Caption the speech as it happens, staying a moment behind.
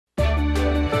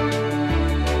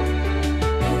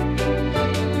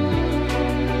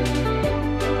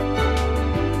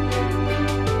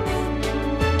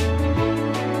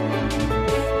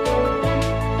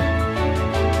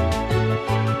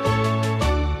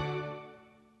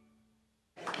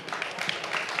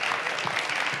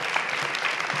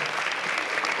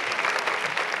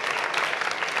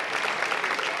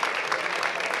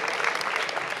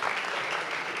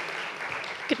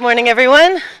morning,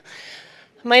 everyone.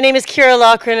 My name is Kira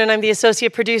Loughran, and I'm the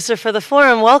associate producer for the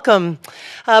forum. Welcome.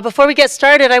 Before we get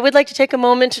started, I would like to take a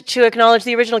moment to acknowledge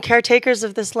the original caretakers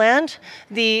of this land,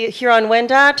 the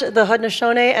Huron-Wendat, the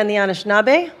Haudenosaunee, and the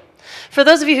Anishinaabe. For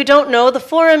those of you who don't know, the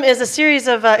Forum is a series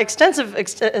of extensive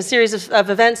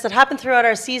events that happen throughout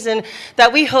our season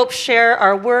that we hope share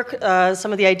our work,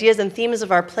 some of the ideas and themes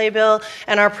of our playbill,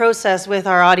 and our process with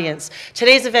our audience.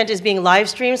 Today's event is being live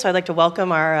streamed, so I'd like to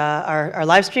welcome our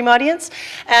live stream audience.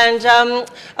 And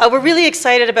we're really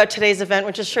excited about today's event,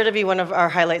 which is sure to be one of our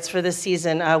highlights for this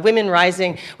season, Women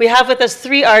Rising. We have with us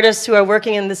 3 artists who are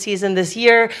working in the season this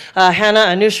year, Hannah,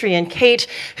 Anushree, and Kate,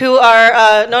 who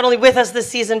are not only with us this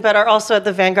season, but are also at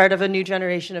the vanguard of a new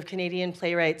generation of Canadian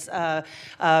playwrights,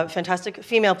 fantastic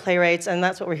female playwrights, and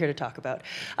that's what we're here to talk about.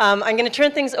 I'm going to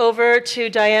turn things over to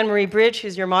Diane Marie Bridge,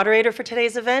 who's your moderator for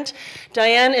today's event.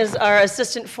 Diane is our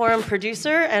assistant forum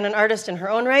producer and an artist in her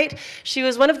own right. She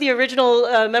was one of the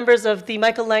original members of the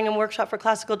Michael Langham Workshop for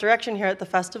Classical Direction here at the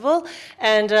festival,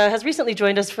 and has recently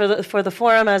joined us for the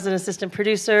forum as an assistant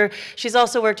producer. She's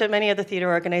also worked at many other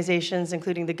theater organizations,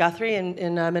 including the Guthrie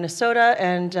in Minnesota,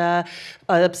 and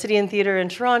Obsidian Theatre in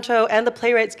Toronto, and the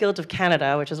Playwrights Guild of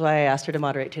Canada, which is why I asked her to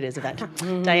moderate today's event.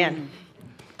 Diane.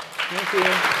 Thank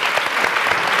you.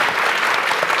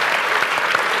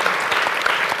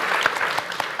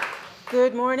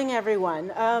 Good morning,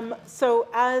 everyone. So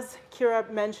as Kira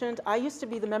mentioned, I used to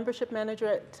be the membership manager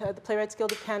at the Playwrights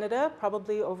Guild of Canada,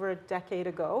 probably over a decade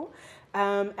ago.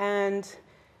 And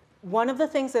one of the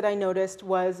things that I noticed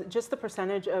was just the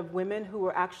percentage of women who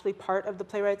were actually part of the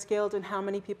Playwrights Guild and how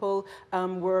many people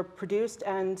were produced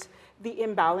and the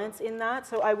imbalance in that.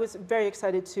 So I was very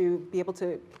excited to be able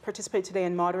to participate today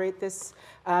and moderate this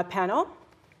panel.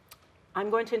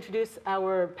 I'm going to introduce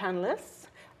our panelists.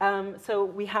 So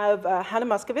we have Hannah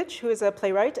Moscovitch, who is a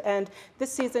playwright, and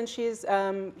this season she's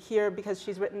here because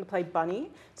she's written the play Bunny.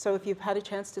 So if you've had a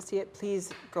chance to see it, please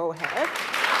go ahead.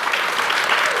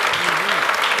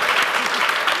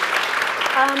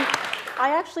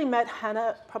 I actually met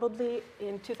Hannah probably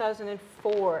in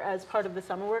 2004 as part of the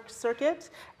summer work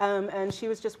circuit, and she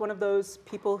was just one of those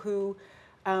people who,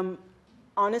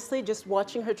 honestly, just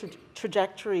watching her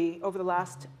trajectory over the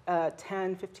last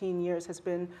 10, 15 years has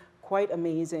been quite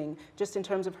amazing, just in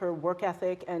terms of her work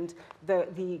ethic and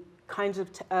the kinds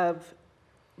of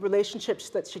relationships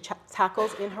that she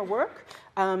tackles in her work.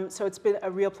 So it's been a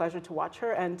real pleasure to watch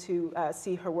her and to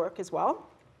see her work as well.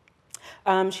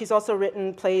 She's also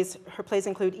written plays. Her plays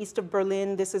include East of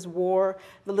Berlin, This Is War,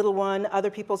 The Little One, Other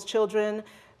People's Children,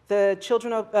 the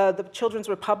Children's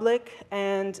Republic,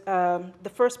 and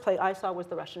the first play I saw was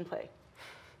the Russian play,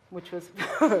 which was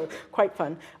quite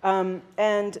fun.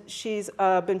 And she's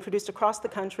been produced across the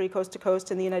country, coast to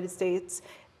coast, in the United States,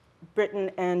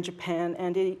 Britain, and Japan,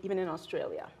 and even in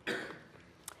Australia.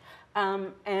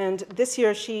 And this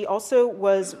year, she also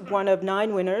was one of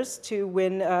 9 winners to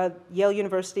win Yale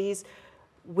University's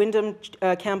Wyndham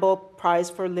Campbell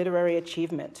Prize for Literary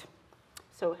Achievement.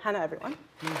 So, Hannah, everyone.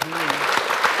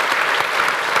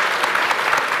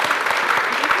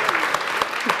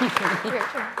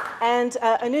 And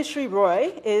Anushree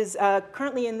Roy is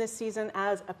currently in this season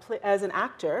as an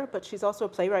actor, but she's also a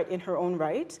playwright in her own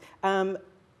right.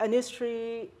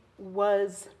 Anushree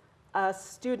was a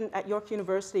student at York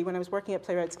University when I was working at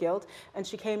Playwrights Guild, and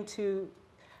she came to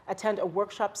attend a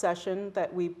workshop session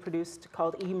that we produced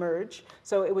called Emerge.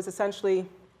 So it was essentially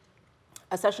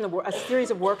a series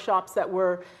of workshops that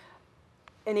were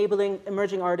enabling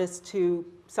emerging artists to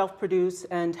self-produce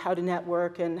and how to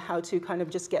network and how to kind of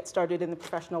just get started in the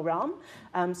professional realm.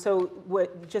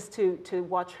 Just to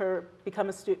watch her become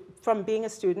from being a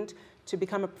student to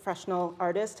become a professional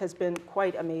artist has been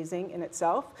quite amazing in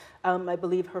itself. I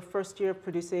believe her first year of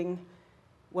producing,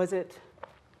 was it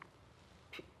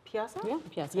Piazza? Yeah,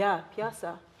 Piazza. Yeah,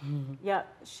 Piazza. Yeah,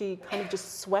 she kind of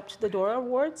just swept the Dora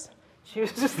Awards. She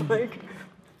was just like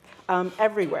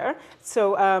everywhere.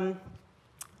 So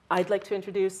I'd like to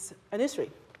introduce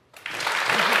Anushree.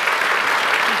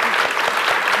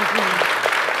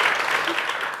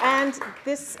 And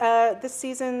this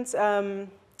season's last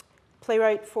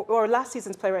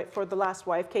season's playwright for The Last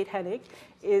Wife, Kate Hennig,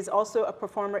 is also a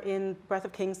performer in Breath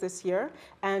of Kings this year,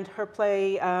 and her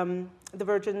play, The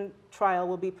Virgin Trial,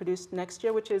 will be produced next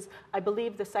year, which is, I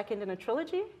believe, the second in a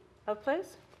trilogy of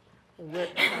plays. We'll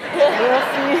see.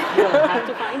 You'll have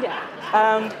to find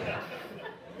out.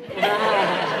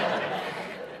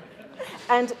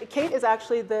 And Kate is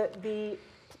actually the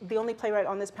only playwright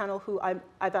on this panel who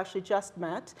I've actually just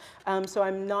met, so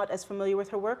I'm not as familiar with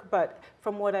her work, but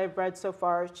from what I've read so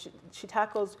far, she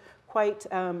tackles quite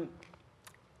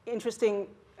interesting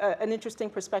an interesting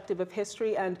perspective of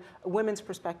history and a women's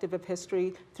perspective of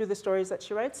history through the stories that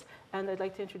she writes. And I'd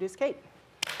like to introduce Kate.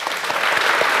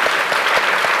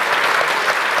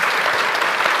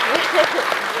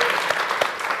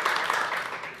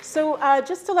 So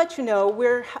just to let you know,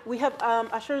 we have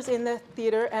ushers in the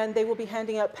theater, and they will be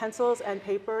handing out pencils and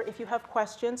paper. If you have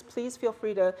questions, please feel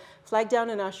free to flag down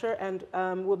an usher, and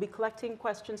we'll be collecting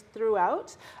questions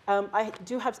throughout. I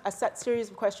do have a set series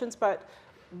of questions, but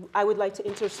I would like to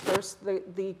intersperse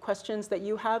the questions that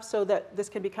you have so that this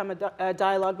can become a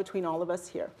dialogue between all of us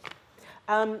here.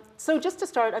 So just to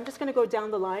start, I'm just going to go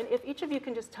down the line. If each of you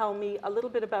can just tell me a little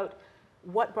bit about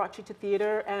what brought you to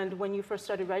theater and when you first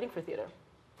started writing for theater.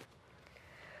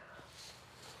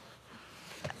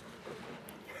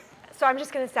 So I'm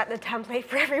just going to set the template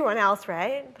for everyone else,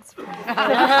 right? That's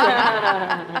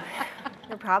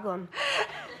no problem.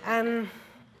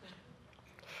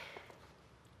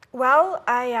 Well,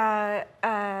 I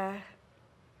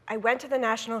went to the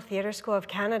National Theatre School of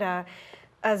Canada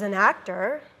as an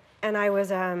actor, and I was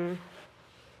a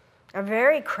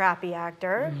very crappy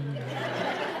actor.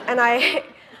 And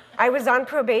I was on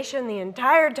probation the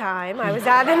entire time. I was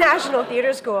at the National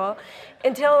Theatre School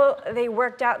until they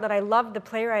worked out that I loved the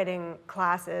playwriting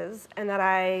classes and that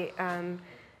I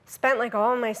spent like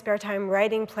all my spare time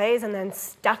writing plays and then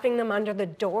stuffing them under the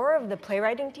door of the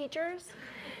playwriting teachers.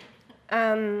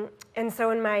 And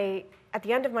so at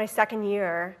the end of my second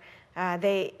year,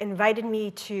 they invited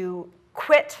me to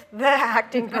quit the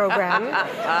acting program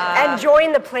and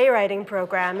join the playwriting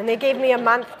program. And they gave me a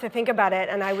month to think about it,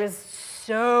 and I was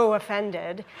so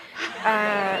offended.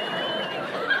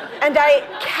 And I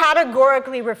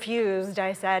categorically refused.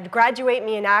 I said, graduate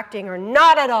me in acting or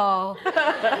not at all.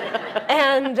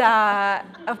 And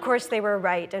of course, they were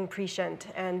right and prescient.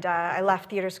 And I left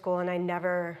theater school, and I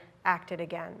never acted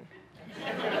again.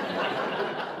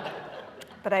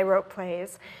 But I wrote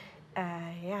plays.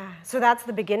 Yeah, so that's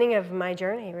the beginning of my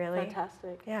journey, really.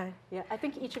 Fantastic. Yeah. Yeah, I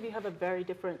think each of you have a very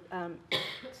different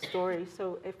story,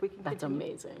 so if we can That's continue.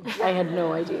 amazing. I had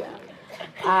no idea.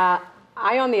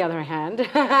 I, on the other hand,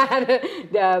 had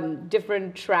a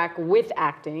different track with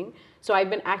acting. So I've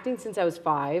been acting since I was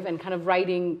 5 and kind of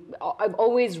writing. I've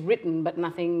always written, but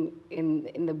nothing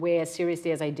in the way as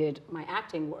seriously as I did my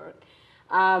acting work.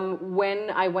 When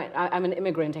I'm an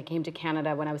immigrant. I came to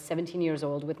Canada when I was 17 years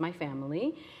old with my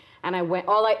family. And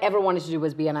all I ever wanted to do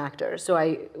was be an actor. So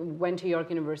I went to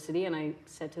York University and I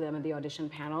said to them at the audition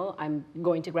panel, I'm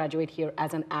going to graduate here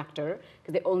as an actor,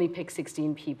 because they only pick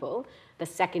 16 people the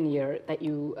second year that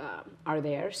you are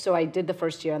there. So I did the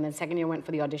first year, and then second year went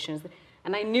for the auditions.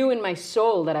 And I knew in my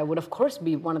soul that I would, of course,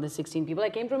 be one of the 16 people. I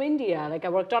came from India. Like, I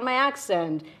worked on my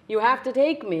accent. You have to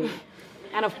take me.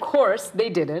 And of course,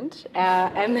 they didn't.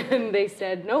 And then they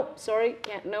said, nope, sorry,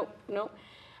 can't, nope, nope.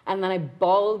 And then I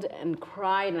bawled and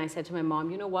cried, and I said to my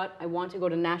mom, you know what? I want to go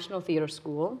to National Theatre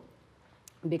School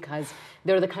because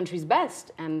they're the country's best.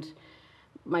 And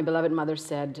my beloved mother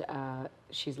said,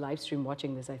 she's live stream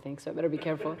watching this, I think, so I better be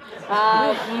careful.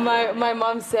 My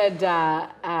mom said,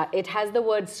 it has the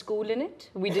word school in it.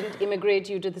 We didn't immigrate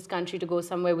you to this country to go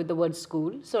somewhere with the word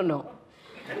school, so no.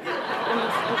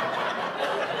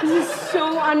 This is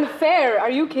so unfair. Are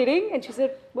you kidding? And she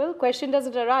said, well, question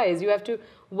doesn't arise. You have to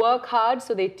work hard,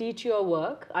 so they teach your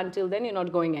work. Until then, you're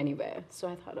not going anywhere. So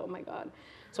I thought, oh my God.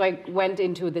 So I went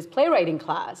into this playwriting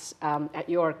class at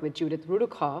York with Judith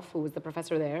Rudukoff, who was the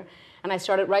professor there. And I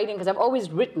started writing, because I've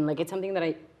always written. Like, it's something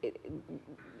that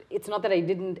it's not that I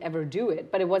didn't ever do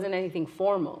it, but it wasn't anything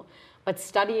formal. But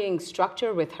studying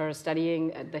structure with her,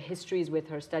 studying the histories with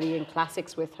her, studying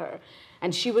classics with her.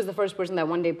 And she was the first person that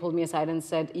one day pulled me aside and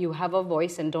said, you have a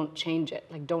voice and don't change it.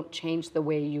 Like, don't change the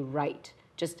way you write.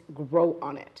 Just grow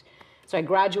on it. So I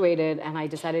graduated and I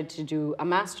decided to do a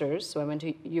master's. So I went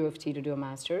to U of T to do a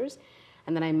master's.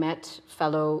 And then I met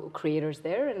fellow creators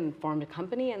there and formed a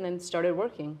company and then started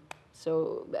working.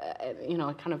 So, you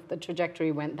know, kind of the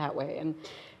trajectory went that way. And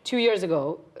 2 years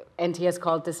ago, NTS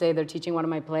called to say they're teaching one of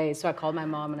my plays. So I called my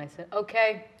mom and I said,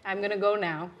 okay, I'm going to go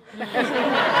now.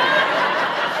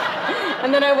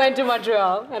 And then I went to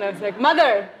Montreal and I was like,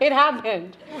 Mother, it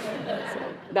happened. So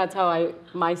that's how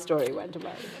my story went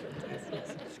about it.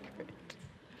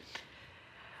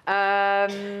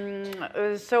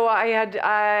 So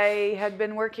I had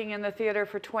been working in the theater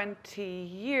for 20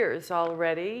 years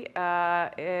already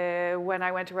when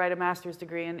I went to write a master's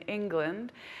degree in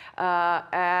England.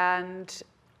 And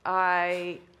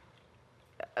I,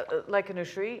 like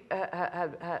Anushree,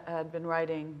 had been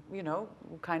writing, you know,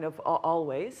 kind of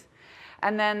always.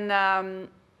 And then,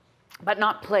 but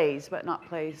not plays.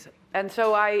 And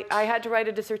so I had to write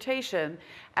a dissertation.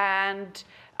 And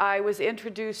I was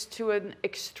introduced to an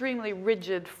extremely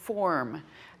rigid form,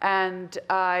 and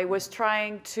I was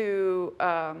trying to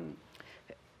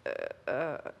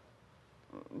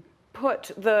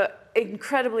put the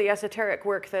incredibly esoteric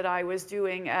work that I was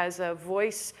doing as a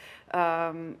voice,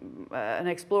 an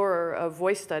explorer of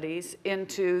voice studies,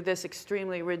 into this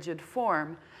extremely rigid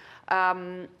form.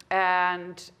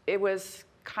 And it was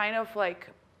kind of like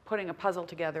putting a puzzle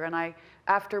together. And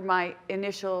after my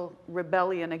initial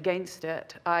rebellion against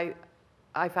it, I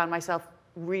found myself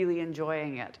really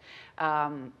enjoying it.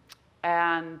 And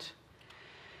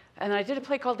I did a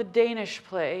play called The Danish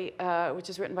Play, which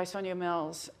is written by Sonia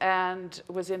Mills, and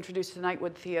was introduced to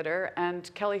Nightwood Theatre.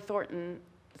 And Kelly Thornton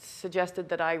suggested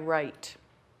that I write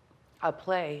a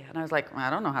play. And I was like, I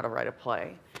don't know how to write a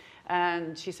play.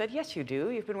 And she said, yes, you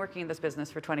do. You've been working in this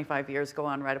business for 25 years. Go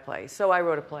on, write a play. So I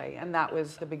wrote a play, and that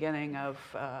was the beginning of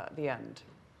the end.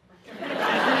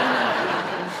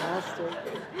 Fantastic.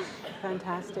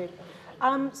 Fantastic.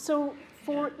 So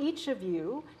for each of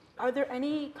you, are there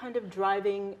any kind of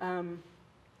driving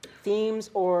themes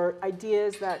or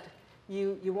ideas that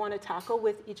you want to tackle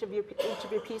with each of your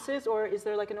pieces, or is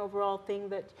there like an overall thing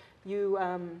that you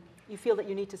feel that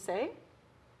you need to say,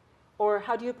 or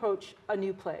how do you approach a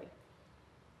new play?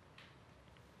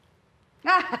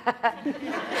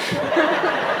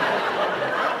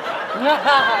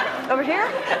 Over here?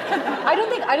 I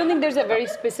don't think there's a very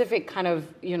specific kind of,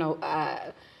 you know,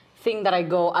 thing that I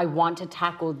go, I want to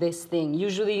tackle this thing.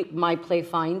 Usually my play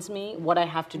finds me. What I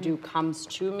have to do comes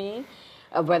to me.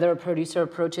 Whether a producer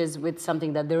approaches with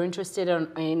something that they're interested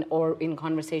in or in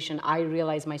conversation, I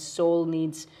realize my soul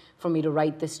needs for me to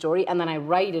write this story, and then I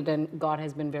write it, and God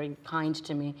has been very kind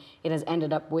to me. It has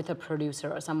ended up with a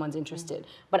producer or someone's interested.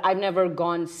 But I've never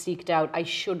gone seeked out, I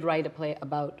should write a play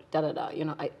about da-da-da. You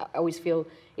know, I always feel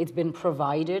it's been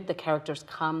provided, the characters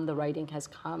come, the writing has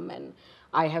come, and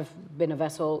I have been a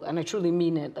vessel, and I truly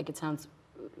mean it. Like, it sounds,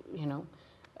 you know,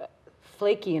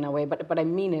 flaky in a way, but I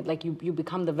mean it. Like, you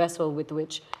become the vessel with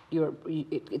which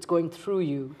it's going through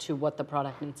you to what the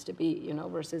product needs to be, you know,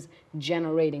 versus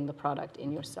generating the product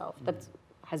in yourself. That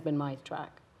has been my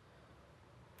track.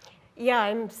 Yeah,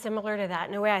 I'm similar to that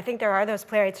in a way. I think there are those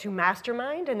playwrights who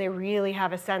mastermind, and they really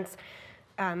have a sense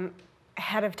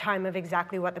ahead of time of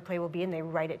exactly what the play will be, and they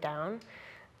write it down.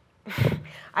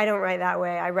 I don't write that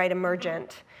way. I write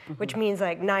emergent, which means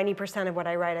like 90% of what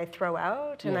I write I throw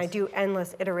out, and I do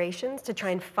endless iterations to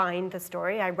try and find the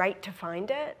story. I write to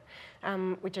find it,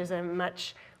 which is a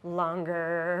much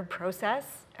longer process.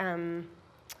 And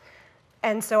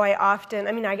so I often,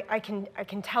 I mean, I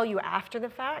can tell you after the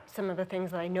fact some of the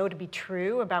things that I know to be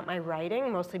true about my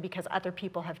writing, mostly because other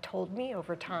people have told me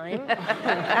over time.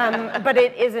 But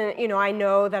it isn't, you know, I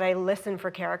know that I listen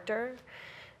for character.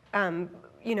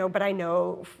 You know, but I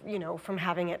know, you know, from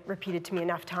having it repeated to me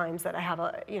enough times that I have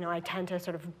a, you know, I tend to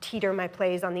sort of teeter my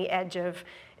plays on the edge of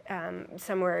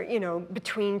somewhere, you know,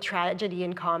 between tragedy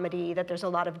and comedy, that there's a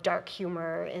lot of dark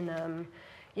humor in them.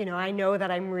 You know, I know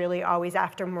that I'm really always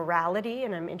after morality,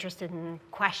 and I'm interested in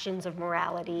questions of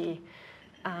morality.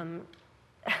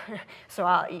 So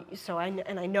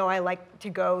I know I like to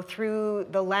go through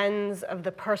the lens of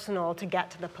the personal to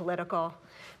get to the political.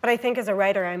 But I think as a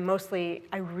writer, I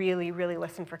really, really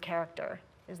listen for character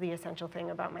is the essential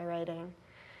thing about my writing.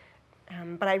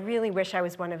 But I really wish I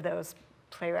was one of those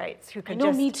playwrights who could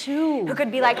me too. Who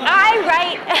could be like, I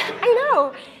write, I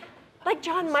know, like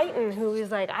John Mighton, who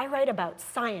is like, I write about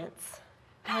science.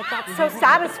 Like, that's so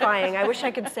satisfying. I wish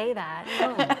I could say that.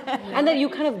 And then you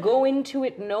kind of go into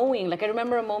it knowing. Like, I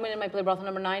remember a moment in my play,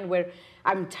 Brothel No. 9, where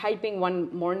I'm typing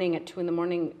one morning at 2 in the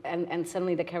morning, and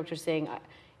suddenly the character's saying,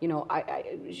 you know,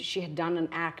 she had done an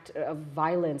act of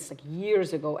violence like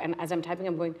years ago, and as I'm typing,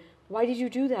 I'm going, why did you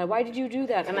do that? Why did you do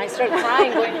that? And I start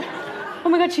crying, going, oh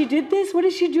my God, she did this? What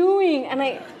is she doing? And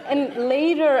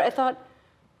later I thought,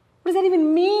 what does that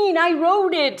even mean? I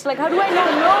wrote it. Like, how do I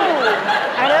not know?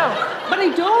 I know. But I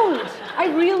don't. I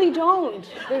really don't.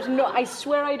 There's no, I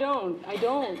swear I don't. I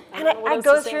don't. And I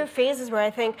go through phases where I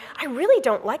think, I really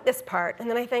don't like this part. And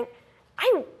then I think,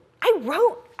 I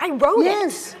wrote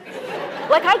yes. it.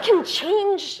 Like, I can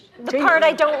change the part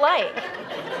I don't like.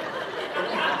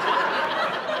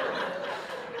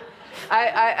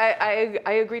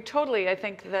 I agree totally. I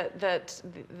think that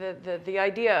the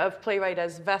idea of playwright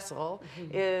as vessel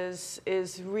is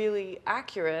really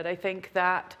accurate. I think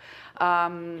that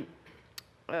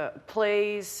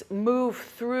plays move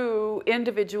through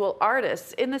individual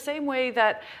artists in the same way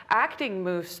that acting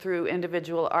moves through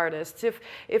individual artists.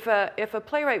 If a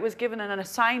playwright was given an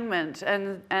assignment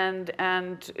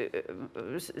and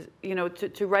you know,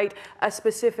 to write a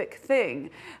specific thing,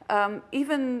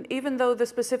 even though the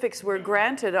specifics were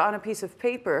granted on a piece of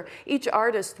paper, each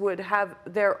artist would have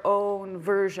their own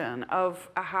version of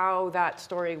how that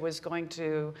story was going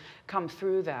to come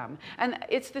through them. And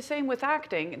it's the same with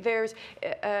acting. There's,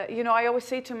 you know, I always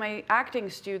say to my acting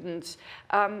students,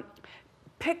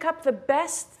 pick up the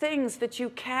best things that you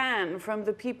can from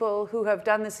the people who have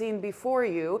done the scene before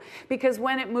you, because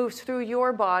when it moves through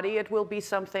your body, it will be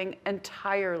something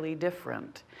entirely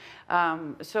different.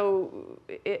 So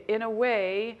in a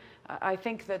way, I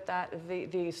think that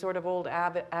the sort of old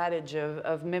adage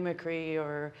of mimicry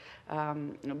or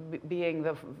being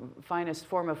the finest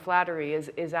form of flattery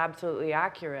is absolutely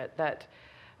accurate, that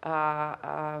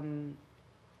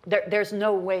there's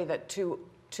no way that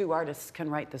two artists can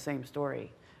write the same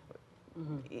story,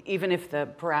 even if the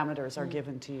parameters are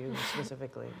given to you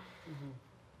specifically.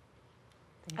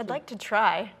 I'd like to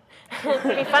try.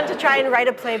 It'd be fun to try and write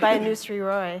a play by Nusri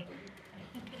Roy.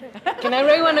 Can I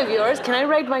write one of yours? Can I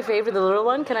write my favorite, the little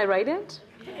one? Can I write it?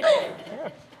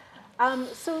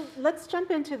 So let's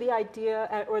jump into the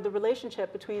idea or the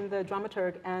relationship between the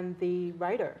dramaturg and the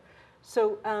writer.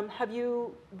 So have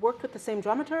you worked with the same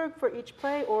dramaturg for each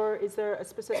play, or is there a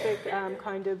specific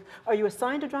kind of, are you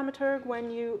assigned a dramaturg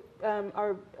when you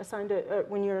are assigned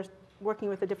when you're working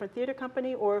with a different theater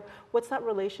company, or what's that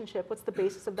relationship? What's the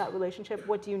basis of that relationship?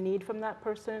 What do you need from that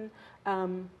person?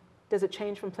 Does it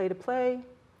change from play to play?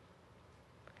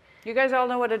 You guys all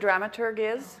know what a dramaturg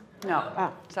is?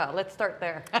 No. So let's start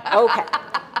there. Okay.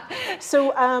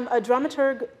 So a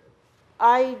dramaturg,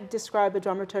 I describe a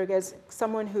dramaturg as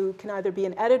someone who can either be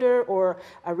an editor or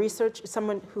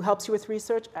someone who helps you with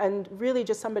research, and really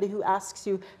just somebody who asks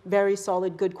you very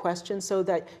solid, good questions so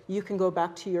that you can go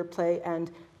back to your play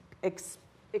and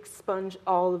expunge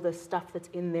all of the stuff that's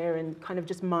in there and kind of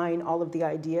just mine all of the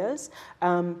ideas.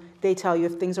 They tell you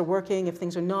if things are working, if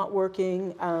things are not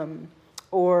working,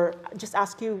 or just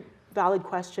ask you valid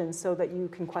questions so that you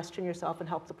can question yourself and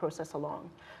help the process along.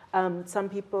 Some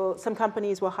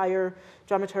companies will hire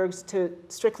dramaturgs to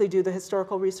strictly do the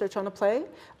historical research on a play.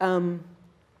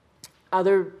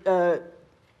 Other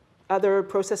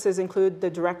processes include the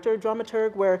director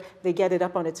dramaturg, where they get it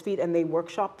up on its feet and they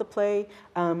workshop the play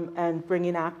and bring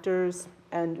in actors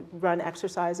and run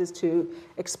exercises to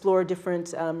explore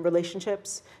different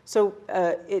relationships. So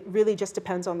it really just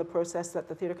depends on the process that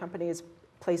the theater company is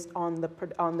placed on the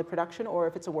production, or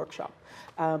if it's a workshop,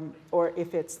 or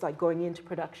if it's like going into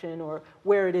production, or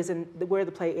where it is where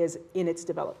the play is in its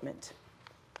development.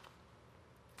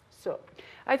 So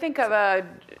I think of a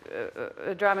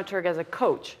dramaturg as a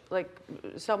coach, like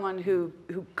someone who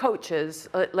coaches,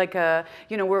 like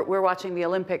you know, we're watching the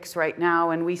Olympics right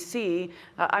now, and we see,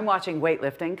 I'm watching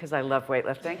weightlifting because I love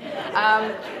weightlifting,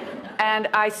 and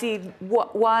I see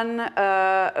one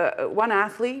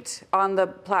athlete on the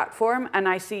platform, and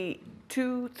I see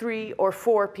 2, 3, or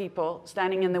 4 people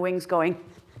standing in the wings going,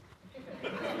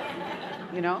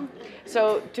 you know?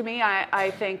 So to me,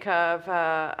 I think of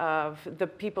the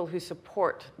people who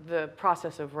support the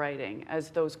process of writing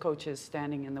as those coaches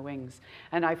standing in the wings.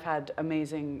 And I've had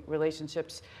amazing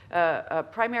relationships,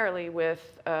 primarily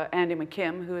with Andy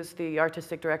McKim, who is the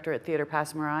artistic director at Theatre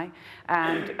Passamarais,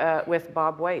 and with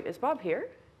Bob White. Is Bob here?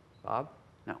 Bob?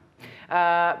 No.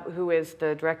 Who is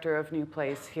the director of new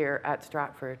plays here at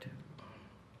Stratford.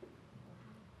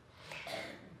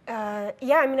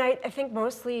 Yeah, I mean, I think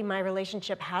mostly my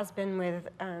relationship has been with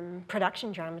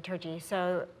production dramaturgy.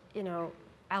 So, you know,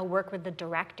 I'll work with the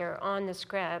director on the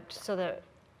script so that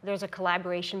there's a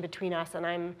collaboration between us, and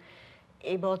I'm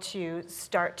able to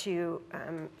start to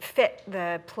fit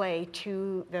the play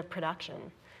to the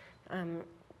production,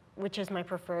 which is my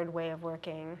preferred way of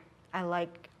working. I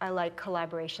like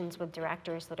collaborations with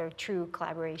directors that are true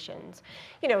collaborations.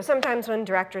 You know, sometimes when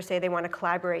directors say they want to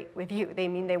collaborate with you, they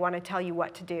mean they want to tell you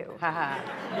what to do.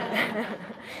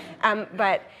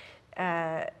 But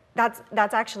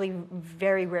that's actually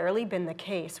very rarely been the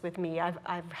case with me.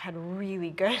 I've had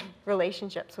really good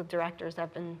relationships with directors.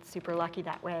 I've been super lucky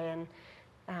that way.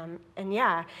 And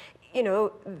yeah, you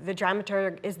know, the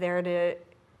dramaturg is there to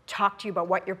talk to you about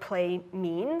what your play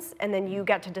means, and then you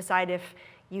get to decide if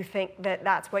you think that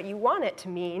that's what you want it to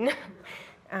mean.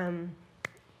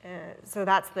 So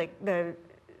that's the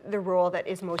role that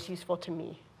is most useful to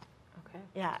me. Okay.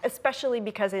 Yeah, especially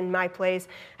because in my plays,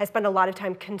 I spend a lot of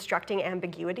time constructing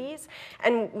ambiguities.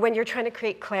 And when you're trying to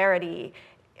create clarity,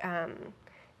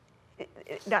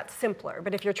 that's simpler.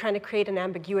 But if you're trying to create an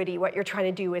ambiguity, what you're trying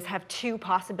to do is have two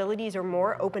possibilities or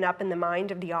more open up in the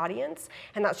mind of the audience,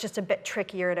 and that's just a bit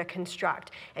trickier to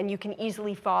construct. And you can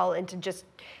easily fall into just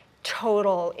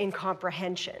total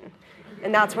incomprehension.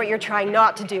 And that's what you're trying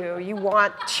not to do. You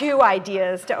want two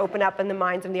ideas to open up in the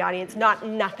minds of the audience, not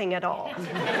nothing at all.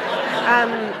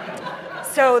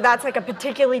 So that's like a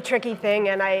particularly tricky thing,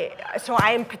 and so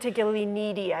I am particularly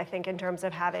needy, I think, in terms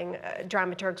of having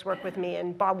dramaturgs work with me,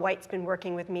 and Bob White's been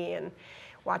working with me and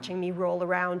watching me roll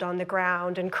around on the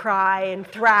ground and cry and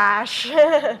thrash.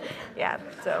 Yeah,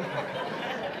 so.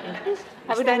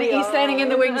 He's standing in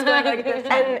the wings going like this.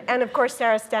 And of course,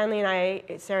 Sarah Stanley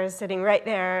and Sarah's sitting right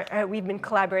there. We've been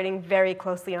collaborating very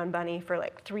closely on Bunny for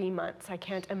like 3 months. I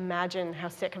can't imagine how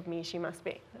sick of me she must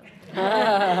be.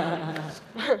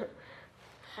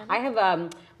 I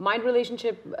have my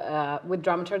relationship with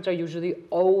dramaturgs are usually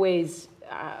always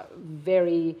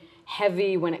very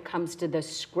heavy when it comes to the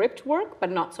script work,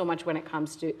 but not so much when it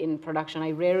comes to in production.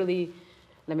 I rarely,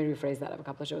 let me rephrase that, I have a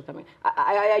couple of shows coming.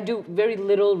 I do very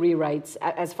little rewrites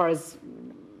as far as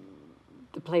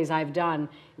the plays I've done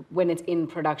when it's in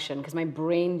production, because my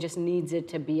brain just needs it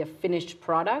to be a finished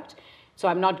product. So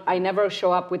I never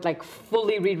show up with like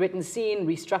fully rewritten scene,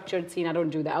 restructured scene. I don't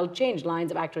do that. I'll change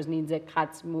lines if actors needs it,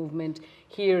 cuts, movement,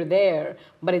 here, there.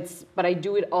 But I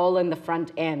do it all in the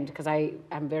front end because I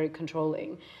am very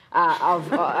controlling.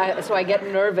 So I get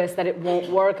nervous that it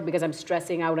won't work because I'm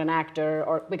stressing out an actor,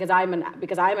 or because I'm an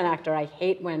actor. I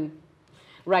hate when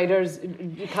writers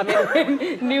come in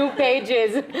with new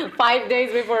pages 5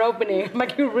 days before opening. I'm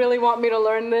like, you really want me to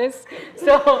learn this?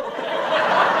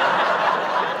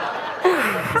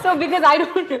 So because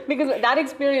that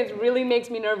experience really makes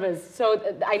me nervous. So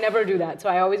I never do that. So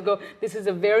I always go, this is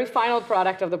a very final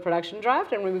product of the production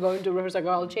draft, and when we go into rehearsal, I go,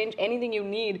 I'll change anything you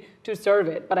need to serve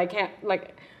it, but I can't,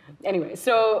 like, anyway.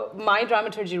 So my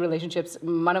dramaturgy relationships,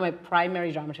 one of my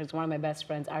primary dramaturgs, one of my best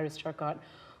friends, Iris Turcotte,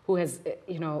 who has,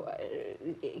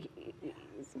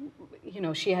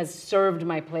 she has served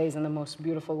my plays in the most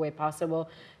beautiful way possible.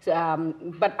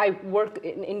 But I work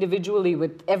individually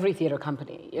with every theater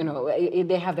company.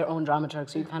 They have their own dramaturg,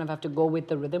 so you kind of have to go with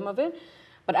the rhythm of it.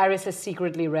 But Iris has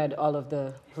secretly read all of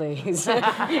the plays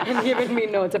and given me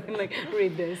notes. I've been like,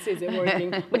 read this, is it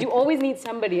working? But you always need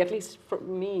somebody, at least for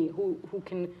me, who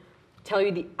can tell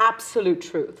you the absolute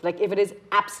truth. Like, if it is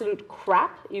absolute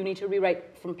crap, you need to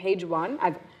rewrite from page 1.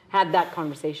 I've had that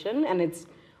conversation, and it's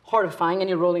horrifying, and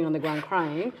you're rolling on the ground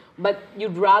crying. But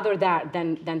you'd rather that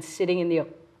than sitting in the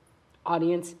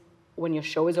audience when your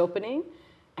show is opening,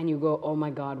 and you go, oh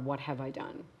my God, what have I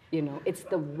done? It's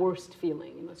the worst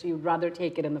feeling. So you'd rather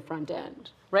take it in the front end,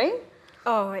 right?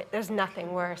 Oh, there's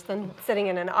nothing worse than sitting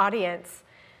in an audience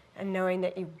and knowing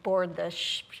that you bored the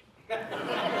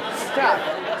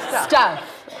stuff.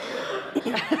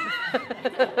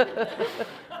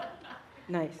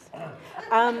 Nice.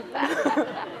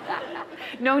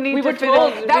 No need we to were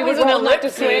told that was an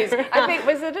ellipses. I think,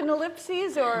 was it an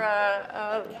ellipses or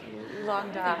a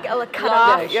long dash? A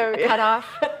cutoff. Yeah. Cutoff.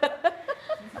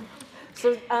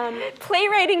 So,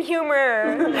 playwriting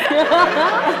humor.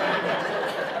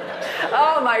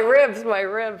 Oh, my ribs, my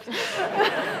ribs.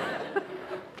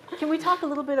 Can we talk a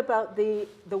little bit about the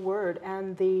word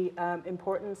and the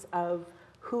importance of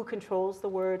who controls the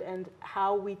word and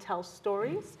how we tell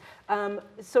stories?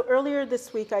 So earlier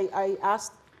this week, I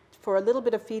asked for a little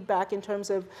bit of feedback in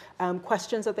terms of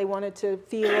questions that they wanted to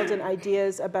field and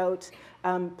ideas about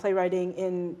playwriting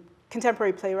in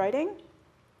contemporary playwriting.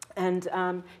 And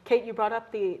Kate, you brought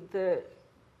up the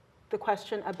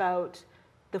question about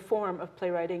the form of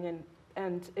playwriting,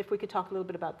 and if we could talk a little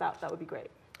bit about that, that would be great.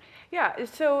 Yeah,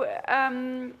 so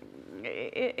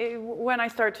when I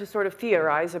start to sort of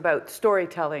theorize about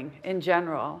storytelling in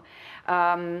general,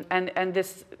 and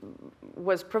this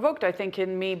was provoked, I think,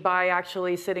 in me by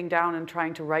actually sitting down and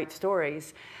trying to write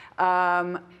stories,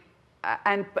 and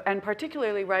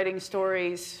particularly writing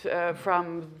stories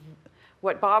from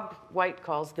what Bob White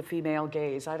calls the female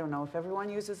gaze. I don't know if everyone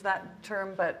uses that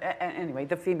term, but anyway,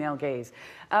 the female gaze.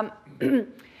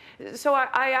 So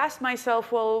I asked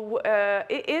myself, well,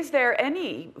 is there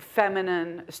any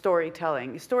feminine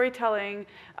storytelling? Storytelling,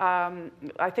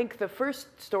 I think the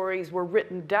first stories were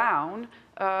written down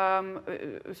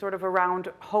sort of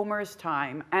around Homer's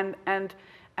time. And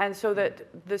so that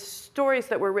the stories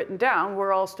that were written down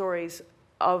were all stories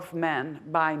of men,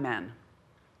 by men.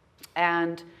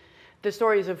 And the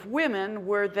stories of women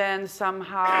were then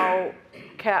somehow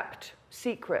kept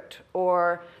secret,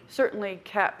 or certainly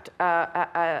kept, the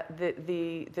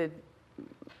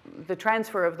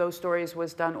transfer of those stories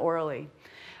was done orally.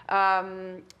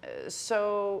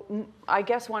 So I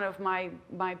guess one of my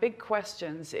big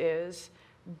questions is,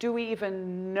 do we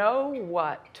even know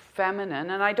what feminine,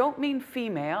 and I don't mean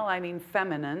female, I mean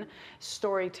feminine,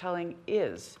 storytelling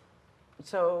is?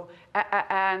 So,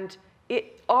 and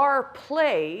are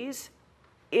plays,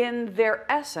 in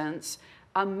their essence,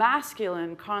 a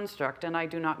masculine construct, and I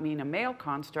do not mean a male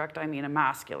construct, I mean a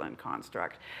masculine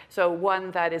construct. So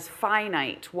one that is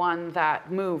finite, one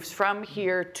that moves from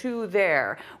here to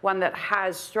there, one that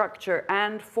has structure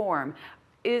and form.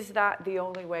 Is that the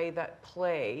only way that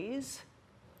plays,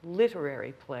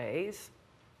 literary plays,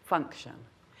 function?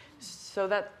 So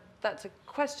that's a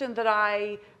question that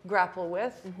I grapple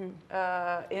with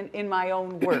in my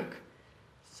own work.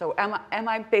 So am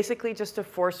I basically just a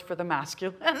force for the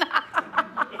masculine?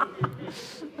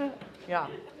 Yeah,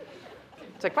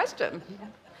 it's a question.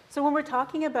 So when we're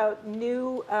talking about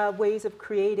new ways of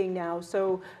creating now,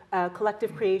 so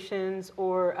collective creations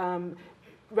or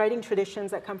writing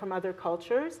traditions that come from other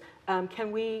cultures,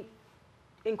 can we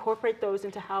incorporate those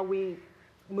into how we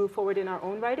move forward in our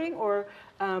own writing? Or,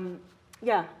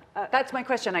 yeah. That's my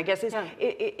question, I guess, is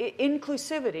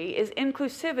inclusivity. Is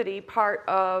inclusivity part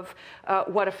of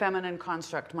what a feminine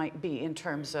construct might be in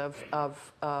terms of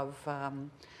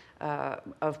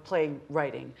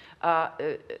playwriting?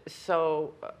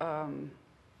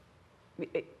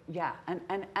 Yeah,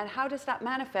 and how does that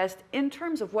manifest in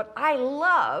terms of what I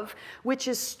love, which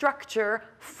is structure,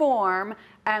 form,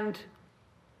 and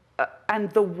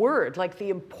the word, like the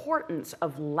importance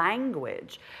of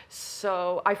language.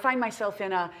 So I find myself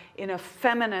in a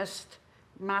feminist,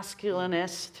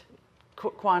 masculinist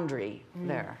quandary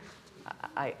there,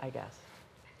 I guess.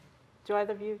 Do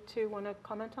either of you two want to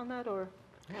comment on that, or?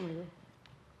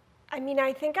 I mean,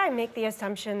 I think I make the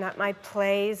assumption that my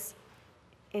plays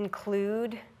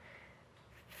include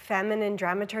feminine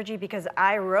dramaturgy because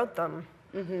I wrote them.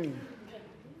 Mm-hmm.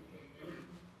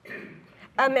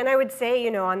 And I would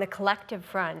say, on the collective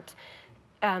front,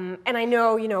 and I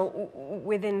know,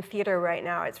 within theater right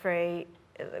now,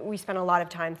 we spend a lot of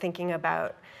time thinking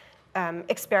about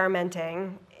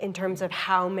experimenting in terms of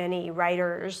how many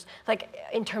writers, like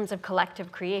in terms of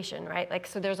collective creation, right? Like,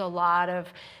 so there's a lot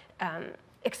of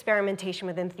experimentation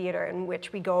within theater in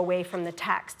which we go away from the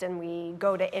text and we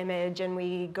go to image and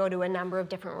we go to a number of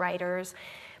different writers.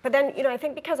 But then, I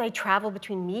think because I travel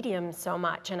between mediums so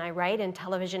much and I write in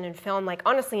television and film, like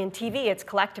honestly in TV, it's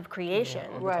collective creation.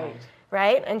 Yeah, right.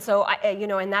 Right? And so,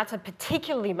 and that's a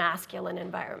particularly masculine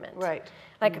environment. Right.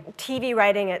 Like TV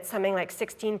writing, it's something like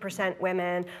 16%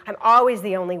 women. I'm always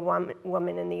the only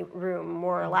woman in the room,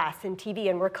 more or less, in TV,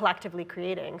 and we're collectively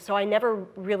creating. So I never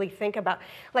really think about,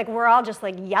 like, we're all just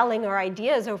like yelling our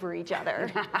ideas over each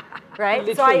other, right?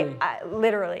 Literally. So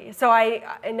literally. So I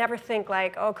never think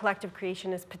like, oh, collective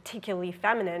creation is particularly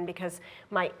feminine because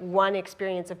my one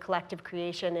experience of collective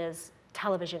creation is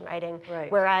television writing,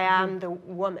 right. where I am the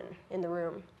woman in the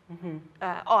room. Mm-hmm.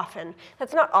 Often.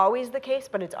 That's not always the case,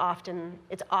 but it's often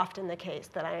the case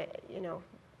that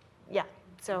yeah.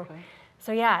 So, okay.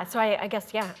 So I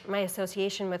guess, yeah, my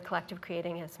association with collective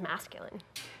creating is masculine.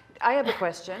 I have a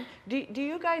question. Do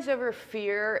you guys ever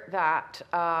fear that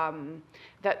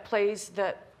that plays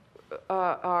that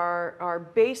are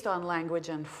based on language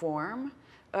and form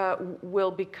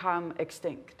will become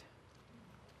extinct?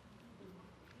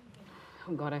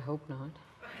 Oh God, I hope not.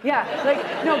 Yeah, like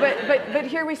no, but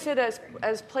here we sit as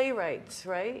playwrights,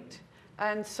 right?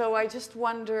 And so I just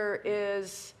wonder,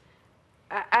 is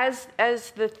as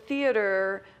the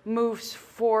theater moves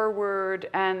forward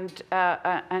and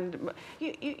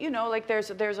like there's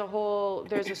a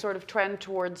sort of trend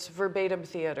towards verbatim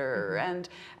theater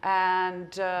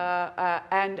and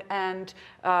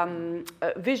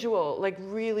visual, like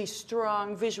really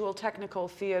strong visual technical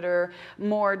theater,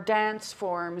 more dance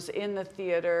forms in the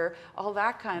theater, all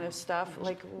that kind of stuff.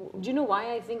 Like, do you know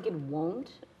why I think it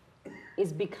won't?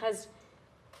 Is because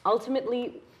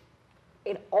ultimately,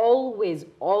 it always,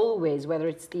 whether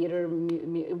it's theater,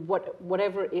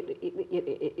 whatever,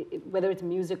 whether it's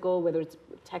musical, whether it's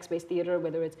text-based theater,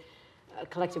 whether it's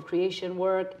collective creation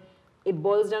work, it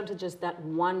boils down to just that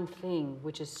one thing,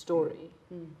 which is story.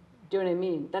 Mm. Do you know what I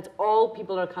mean? That's all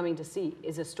people are coming to see,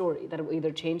 is a story that will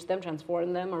either change them,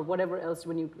 transform them, or whatever else.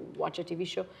 When you watch a TV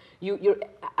show, you're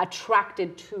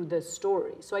attracted to the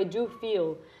story. So I do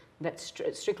feel that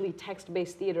strictly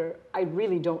text-based theater, I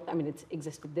really don't, I mean, it's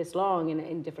existed this long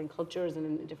in different cultures and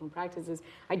in different practices,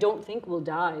 I don't think will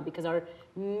die, because our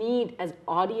need as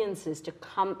audiences to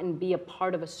come and be a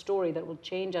part of a story that will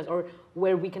change us, or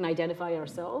where we can identify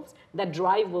ourselves, that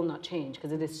drive will not change,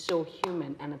 because it is so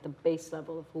human and at the base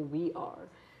level of who we are.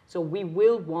 So we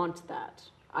will want that.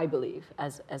 I believe,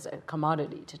 as a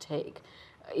commodity to take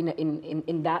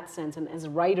in that sense, and as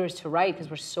writers to write, because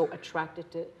we're so attracted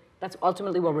to, that's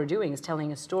ultimately what we're doing, is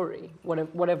telling a story,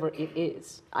 whatever it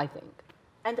is, I think.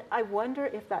 And I wonder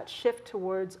if that shift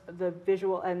towards the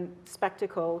visual and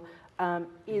spectacle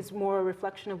is more a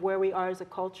reflection of where we are as a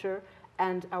culture,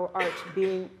 and our art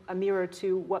being a mirror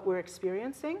to what we're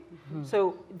experiencing. Mm-hmm.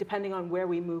 So depending on where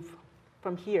we move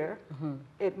from here, mm-hmm.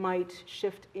 it might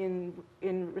shift in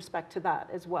respect to that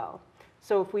as well.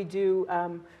 So if we do,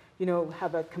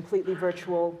 have a completely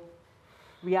virtual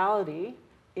reality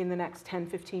in the next 10,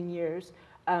 15 years,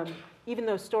 even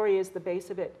though story is the base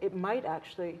of it, it might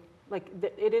actually,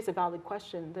 it is a valid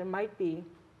question. There might be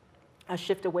a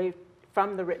shift away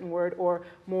from the written word, or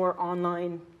more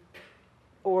online,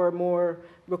 or more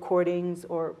recordings,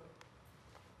 or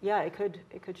it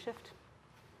could shift.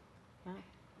 Yeah,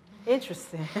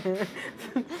 interesting.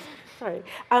 Sorry.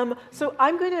 So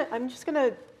I'm just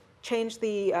gonna change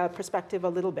the perspective a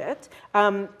little bit.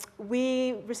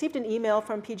 We received an email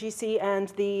from PGC and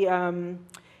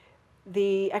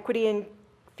the Equity in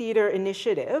Theatre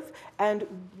Initiative, and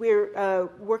we're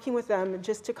working with them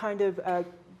just to kind of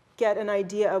get an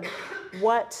idea of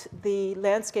what the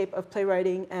landscape of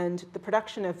playwriting and the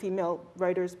production of female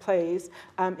writers' plays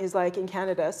is like in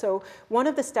Canada. So one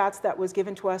of the stats that was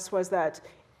given to us was that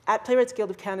at Playwrights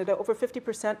Guild of Canada, over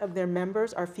 50% of their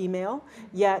members are female,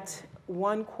 yet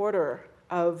 1/4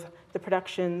 of the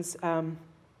productions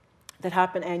that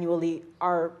happen annually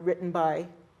are written by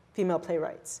female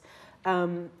playwrights.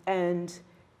 And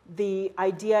the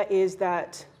idea is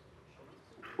that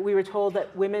we were told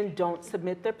that women don't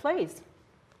submit their plays.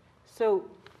 So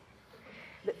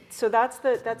that's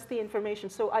the information.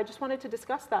 So I just wanted to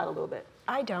discuss that a little bit.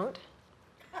 I don't.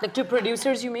 Like to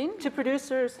producers, you mean? To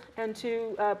producers and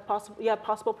to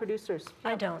possible producers.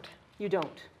 I don't. You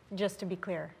don't. Just to be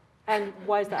clear. And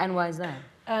why is that? And why is that?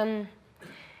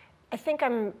 I think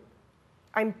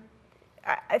I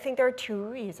think there are two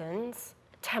reasons.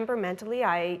 Temperamentally,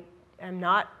 I am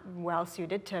not well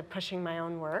suited to pushing my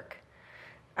own work.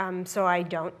 So I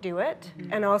don't do it.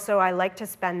 Mm-hmm. And also I like to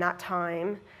spend that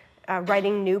time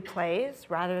writing new plays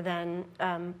rather than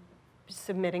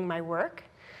submitting my work.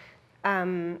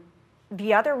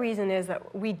 The other reason is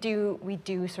that we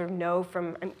do sort of know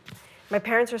from, my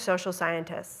parents are social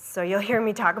scientists, so you'll hear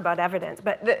me talk about evidence,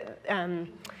 but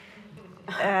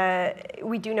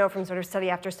we do know from sort of study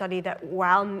after study that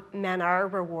while men are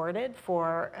rewarded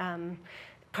for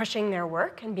pushing their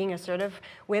work and being assertive,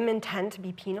 women tend to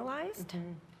be penalized.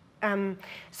 Mm-hmm.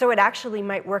 So it actually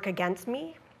might work against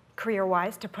me,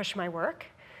 career-wise, to push my work.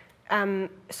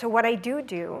 So what I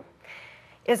do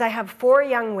is I have 4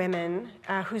 young women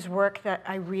whose work that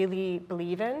I really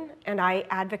believe in, and I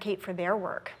advocate for their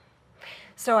work.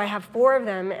 So I have 4 of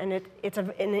them, and it's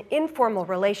an informal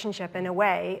relationship in a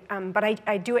way, but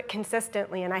I do it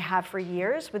consistently, and I have for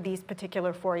years with these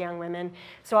particular 4 young women.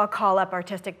 So I'll call up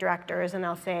artistic directors, and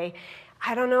I'll say,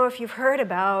 I don't know if you've heard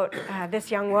about this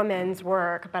young woman's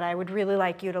work, but I would really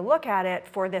like you to look at it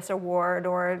for this award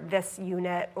or this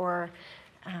unit or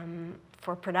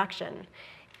for production.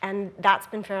 And that's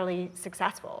been fairly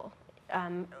successful.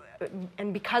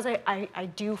 And because I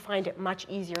do find it much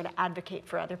easier to advocate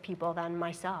for other people than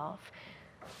myself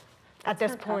at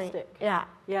this point. Yeah.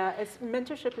 Yeah,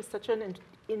 mentorship is such an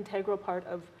integral part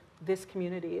of this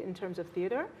community in terms of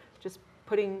theater, just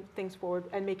putting things forward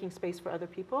and making space for other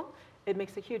people. It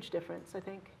makes a huge difference, I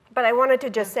think. But I wanted to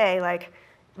just say, like,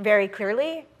 very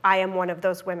clearly, I am one of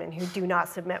those women who do not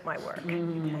submit my work,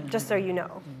 just so you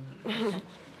know.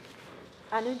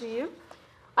 Anna, do you?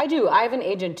 I do. I have an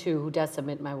agent too who does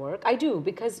submit my work. I do,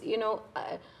 because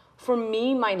for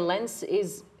me, my lens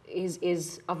is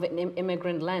of an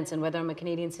immigrant lens, and whether I'm a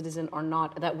Canadian citizen or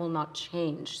not, that will not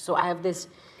change. So I have this.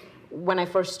 When I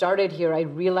first started here, I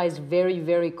realized very,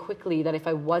 very quickly that if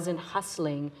I wasn't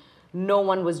hustling, no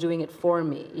one was doing it for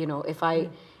me.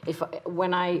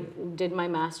 When I did my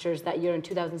master's that year in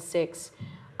 2006,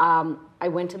 I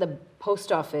went to the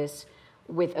post office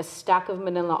with a stack of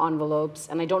manila envelopes,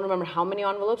 and I don't remember how many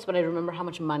envelopes, but I remember how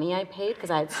much money I paid because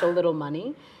I had so little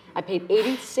money. I paid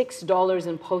 $86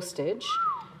 in postage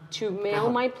to mail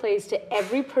my plays to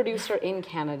every producer in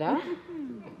Canada,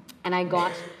 and I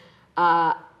got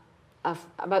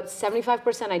about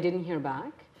 75% I didn't hear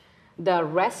back. The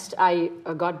rest, I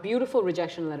got beautiful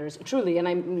rejection letters, truly, and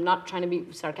I'm not trying to be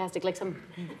sarcastic, like some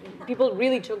people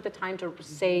really took the time to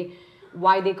say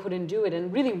why they couldn't do it,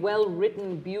 and really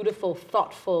well-written, beautiful,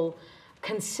 thoughtful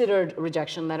considered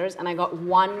rejection letters, and I got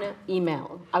one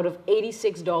email out of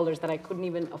 $86 that I couldn't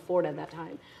even afford at that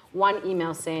time. One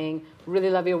email saying, really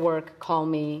love your work, call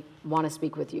me, want to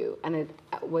speak with you. And it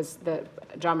was the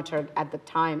dramaturg at the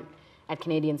time at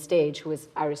Canadian Stage, who is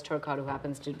Iris Turcotte, who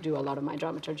happens to do a lot of my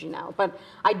dramaturgy now. But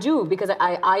I do, because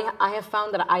I have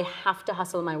found that I have to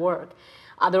hustle my work.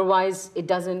 Otherwise, it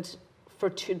doesn't,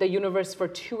 the universe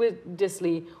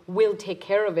fortuitously will take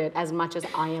care of it as much as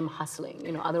I am hustling.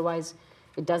 You know, otherwise,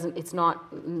 it doesn't, it's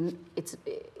not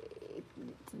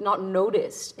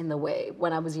noticed in the way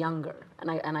when I was younger. And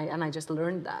I just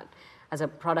learned that as a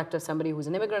product of somebody who's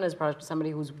an immigrant, as a product of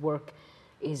somebody whose work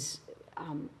is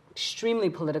extremely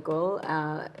political,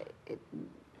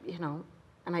 you know,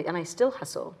 and I still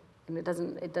hustle, and it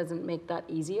doesn't make that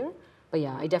easier. But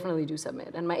yeah, I definitely do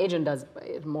submit, and my agent does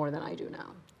it more than I do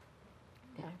now.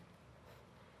 Yeah.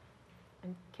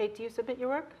 And Kate, do you submit your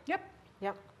work? Yep.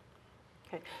 Yep.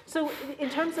 Okay. So in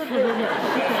terms of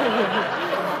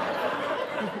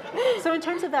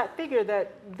that figure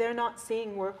that they're not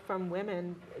seeing work from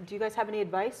women, do you guys have any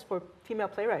advice for female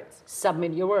playwrights?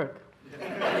 Submit your work.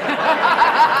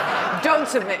 Don't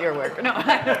submit your work. No.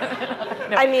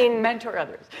 No. I mean, mentor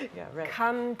others. Yeah, right.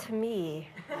 Come to me.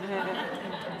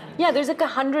 Yeah, there's like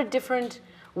 100 different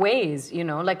ways, you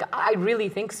know, like I really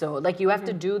think so. Like you have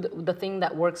to do the thing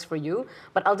that works for you.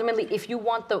 But ultimately, if you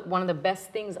want one of the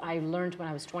best things I learned when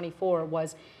I was 24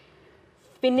 was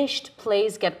finished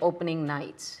plays get opening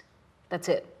nights. That's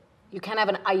it. You can't have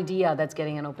an idea that's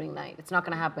getting an opening night. It's not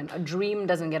going to happen. A dream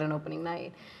doesn't get an opening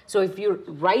night. So if you're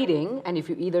writing, and if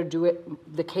you either do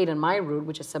it the Kate and my route,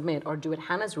 which is submit, or do it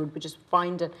Hannah's route, which is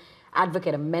find an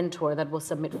advocate, a mentor that will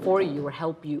submit for you or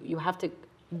help you. You have to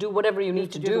do whatever you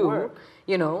need to do,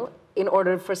 you know, in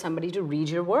order for somebody to read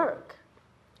your work.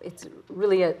 It's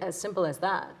really as simple as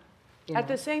that. At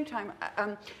the same time,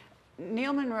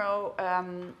 Neil Monroe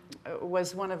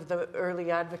was one of the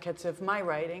early advocates of my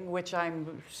writing, which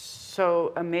I'm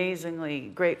so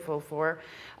amazingly grateful for.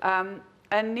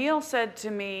 And Neil said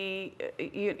to me,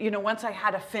 you know, once I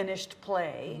had a finished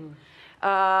play,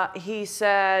 he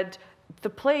said, the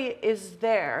play is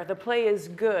there, the play is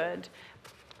good.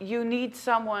 You need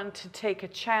someone to take a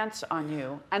chance on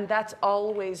you, and that's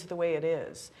always the way it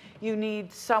is. You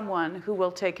need someone who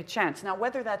will take a chance. Now,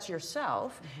 whether that's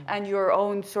yourself and your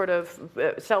own sort of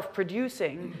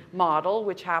self-producing model,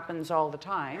 which happens all the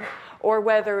time, or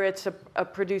whether it's a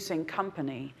producing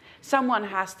company, someone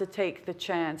has to take the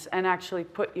chance and actually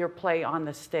put your play on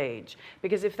the stage.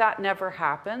 Because if that never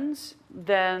happens,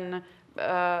 then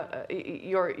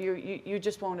you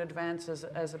just won't advance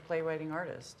as a playwriting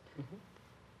artist.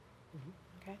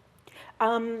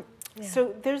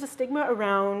 So there's a stigma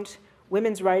around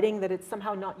women's writing that it's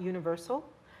somehow not universal,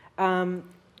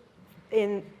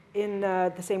 in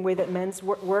the same way that men's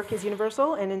work is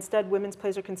universal, and instead women's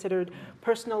plays are considered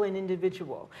personal and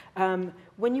individual.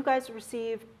 When you guys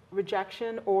receive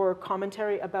rejection or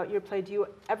commentary about your play, do you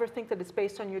ever think that it's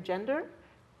based on your gender?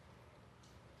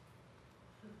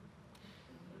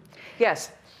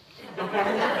 Yes. Okay.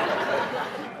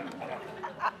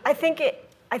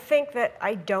 I think that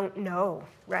I don't know,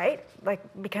 right? Like,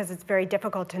 because it's very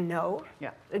difficult to know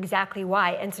exactly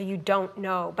why, and so you don't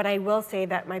know. But I will say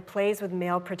that my plays with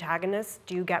male protagonists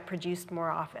do get produced more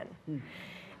often.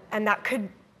 And that could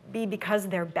be because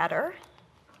they're better,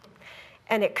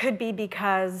 and it could be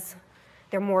because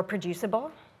they're more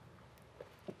producible,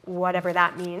 whatever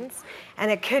that means, and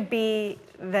it could be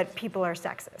that people are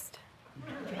sexist.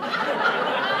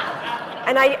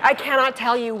 And I cannot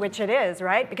tell you which it is,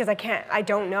 right? Because I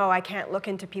don't know. I can't look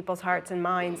into people's hearts and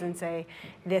minds and say,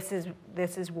 this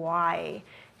is why,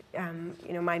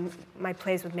 you know, my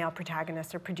plays with male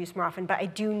protagonists are produced more often. But I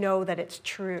do know that it's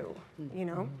true, you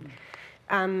know?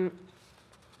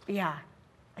 Yeah,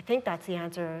 I think that's the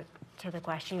answer to the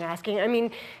question you're asking. I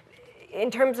mean,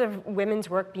 in terms of women's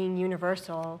work being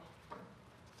universal,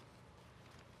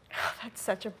 that's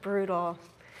such a brutal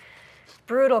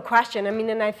question. I mean,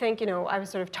 and I think, you know, I was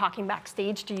sort of talking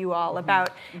backstage to you all about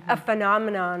a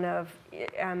phenomenon of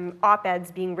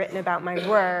op-eds being written about my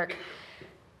work,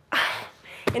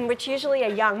 in which usually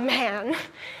a young man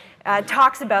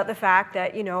talks about the fact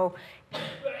that, you know,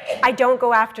 I don't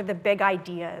go after the big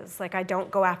ideas. Like, I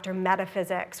don't go after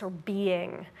metaphysics or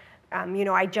being. You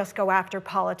know, I just go after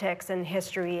politics and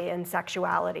history and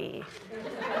sexuality.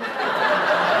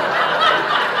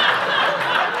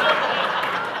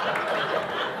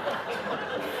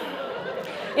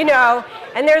 You know,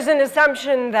 and there's an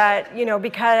assumption that, you know,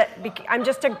 because I'm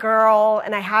just a girl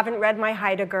and I haven't read my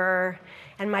Heidegger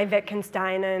and my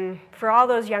Wittgenstein, and for all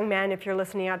those young men, if you're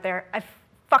listening out there, I've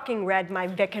fucking read my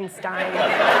Wittgenstein.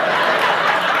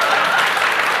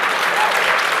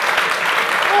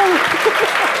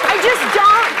 I just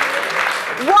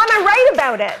don't want to write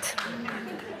about it.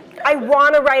 I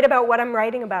want to write about what I'm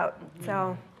writing about.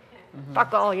 So,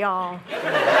 fuck all y'all.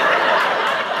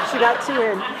 She got 2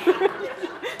 in.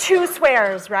 2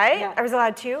 swears, right? Yeah. I was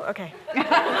allowed 2? Okay.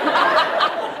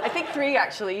 I think 3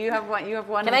 actually. You have one. You have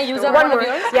one. Can I use store. up one of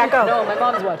yours? Yeah, go. No, my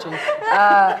mom's watching.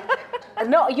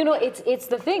 No, you know, it's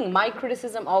the thing. My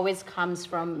criticism always comes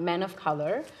from men of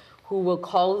color who will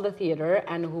call the theater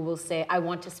and who will say, I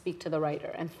want to speak to the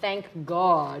writer. And thank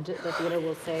God the theater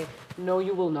will say, no,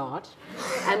 you will not.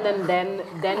 And then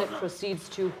it proceeds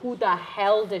to, who the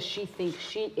hell does she think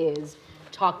she is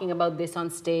talking about this on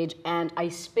stage? And I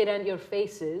spit at your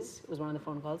faces, was one of the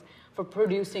phone calls, for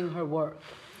producing her work.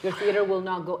 Your theater will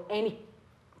not go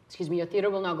your theater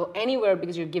will not go anywhere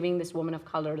because you're giving this woman of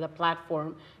color the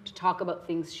platform to talk about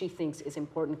things she thinks is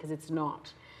important, because it's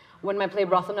not. When my play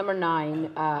Brothel Number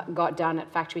 9 got done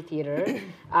at Factory Theatre,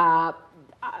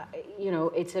 you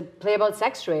know, it's a play about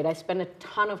sex trade. I spent a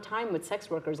ton of time with sex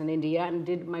workers in India and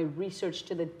did my research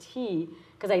to the T,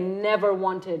 because I never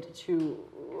wanted to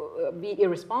be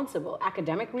irresponsible.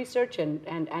 Academic research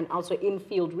and also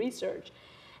in-field research.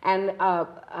 And a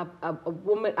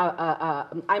woman,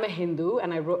 I'm a Hindu,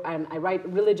 and I write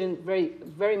religion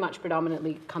very much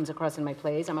predominantly comes across in my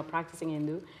plays. I'm a practicing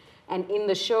Hindu. And in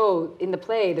the show, in the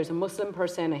play, there's a Muslim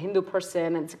person, a Hindu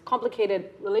person, and it's a complicated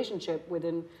relationship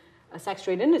within a sex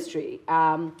trade industry.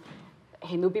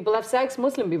 Hindu people have sex,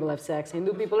 Muslim people have sex.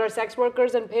 Hindu people are sex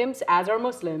workers and pimps, as are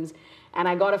Muslims. And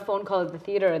I got a phone call at the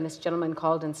theater, and this gentleman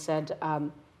called and said,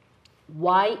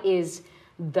 why is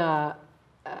the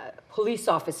police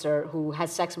officer who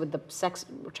has sex with the sex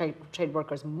trade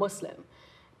workers Muslim,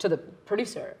 to the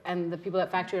producer? And the people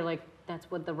at Factory are like, that's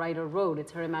what the writer wrote,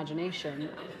 it's her imagination.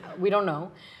 We don't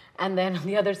know. And then on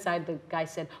the other side, the guy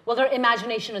said, well, their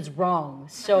imagination is wrong,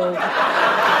 so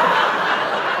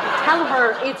tell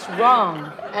her it's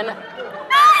wrong. And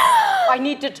I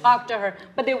need to talk to her.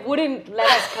 But they wouldn't let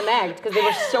us connect because they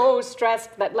were so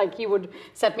stressed that like he would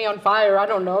set me on fire, I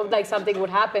don't know, like something would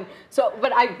happen. So,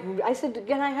 but I said,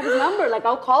 can I have his number? Like,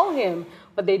 I'll call him.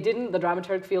 But they didn't. The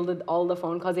dramaturg fielded all the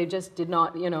phone calls. They just did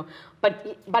not, you know.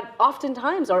 But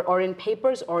oftentimes, or in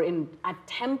papers, or at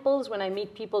temples, when I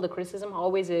meet people, the criticism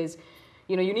always is,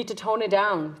 you know, you need to tone it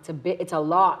down. It's a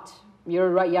lot.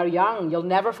 You're young. You'll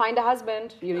never find a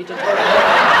husband. You need to tone it down.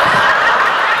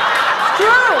 It's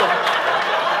true.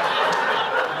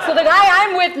 So the guy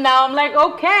I'm with now, I'm like,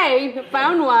 okay,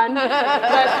 found one. But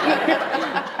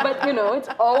you know, it's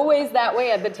always that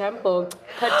way at the temple.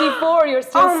 34, you're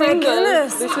still single. Oh my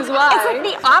goodness. This is why. It's like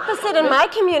the opposite in my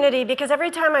community, because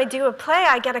every time I do a play,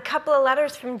 I get a couple of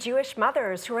letters from Jewish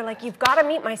mothers who are like, you've got to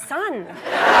meet my son.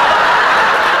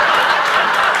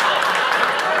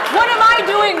 What am I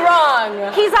doing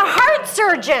wrong? He's a heart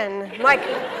surgeon. Like,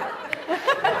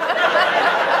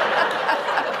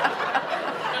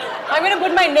 I'm going to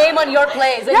put my name on your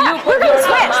plays, and yeah, you put we're yours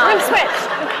going to on switch. mine.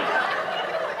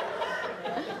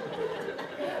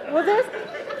 We're going to switch.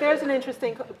 Well, there's an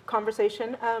interesting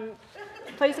conversation.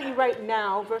 Plays that you write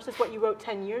now versus what you wrote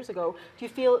 10 years ago, do you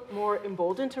feel more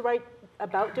emboldened to write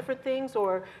about different things,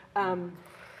 or do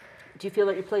you feel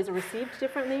that your plays are received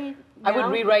differently now? I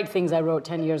would rewrite things I wrote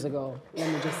 10 years ago.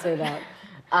 Let me just say that.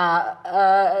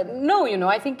 No, you know,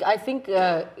 I think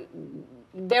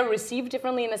they're received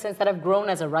differently in the sense that I've grown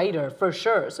as a writer, for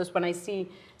sure. So when I see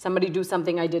somebody do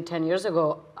something I did 10 years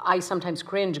ago, I sometimes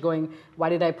cringe going, why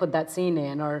did I put that scene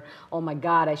in? Or, oh my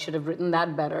God, I should have written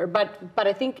that better. But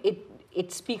I think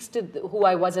it speaks to who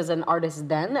I was as an artist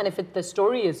then, and if the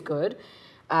story is good,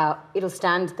 it'll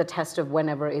stand the test of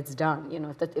whenever it's done. You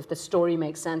know, if the story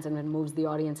makes sense and it moves the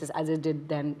audiences as it did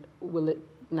then, will it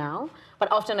now? But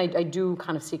often I do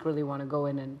kind of secretly want to go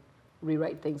in and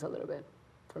rewrite things a little bit,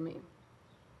 for me.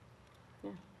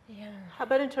 Yeah. How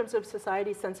about in terms of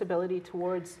society's sensibility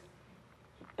towards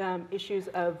issues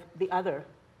of the other?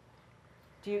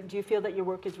 Do you feel that your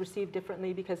work is received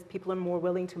differently because people are more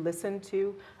willing to listen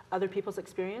to other people's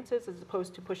experiences as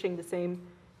opposed to pushing the same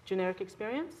generic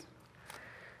experience?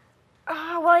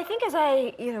 Well, I think as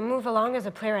I move along as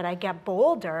a playwright, I get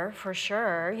bolder, for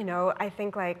sure. You know, I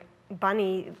think like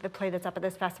Bunny, the play that's up at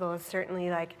this festival, is certainly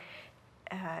like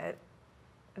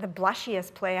the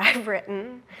blushiest play I've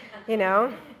written, you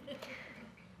know.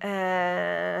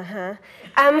 I'm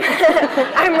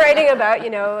writing about,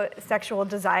 sexual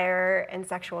desire and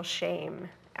sexual shame.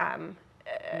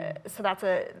 So that's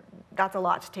a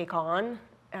lot to take on.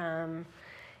 Yeah.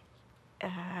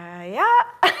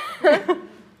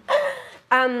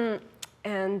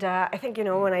 And I think,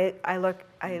 when I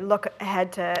look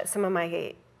ahead to some of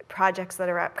my projects that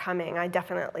are upcoming, I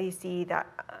definitely see that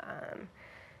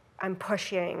I'm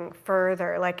pushing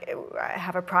further. Like I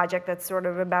have a project that's sort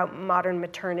of about modern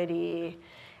maternity,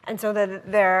 and so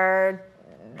that there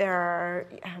are,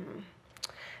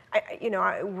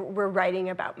 we're writing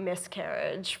about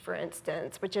miscarriage, for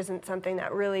instance, which isn't something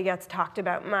that really gets talked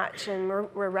about much, and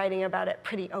we're writing about it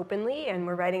pretty openly, and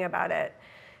we're writing about it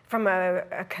from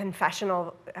a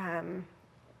confessional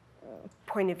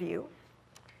point of view.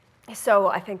 So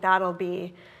I think that'll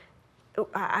be,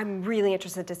 I'm really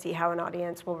interested to see how an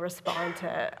audience will respond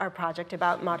to our project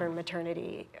about modern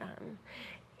maternity,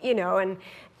 and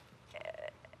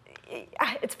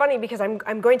it's funny because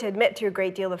I'm going to admit to a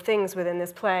great deal of things within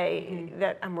this play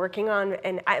that I'm working on,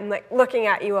 and I'm like looking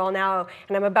at you all now,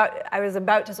 and I was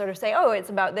about to sort of say, oh, it's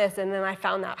about this, and then I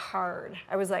found that hard.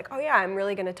 I was like, oh yeah, I'm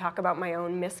really going to talk about my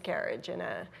own miscarriage in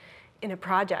a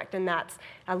project, and that's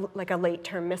like a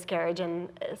late-term miscarriage, and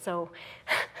so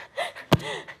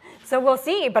so we'll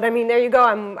see. But I mean, there you go.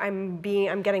 I'm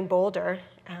getting bolder.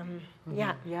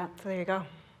 Yeah. So there you go.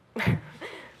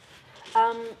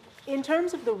 In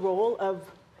terms of the role of,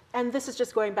 and this is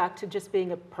just going back to just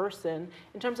being a person,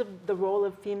 in terms of the role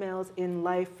of females in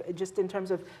life, just in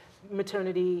terms of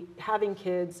maternity, having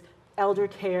kids, elder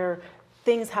care,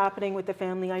 things happening with the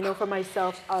family. I know for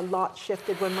myself, a lot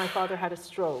shifted when my father had a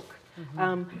stroke.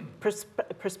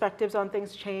 Perspectives on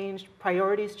things changed,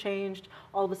 priorities changed.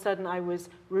 All of a sudden, I was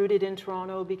rooted in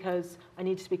Toronto because I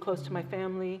needed to be close to my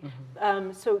family.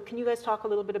 So can you guys talk a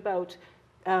little bit about,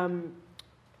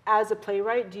 as a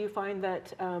playwright, do you find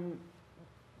that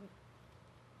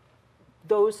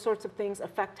those sorts of things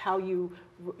affect how you,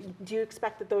 do you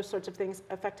expect that those sorts of things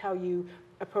affect how you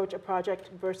approach a project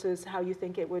versus how you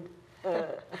think it would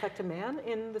affect a man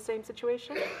in the same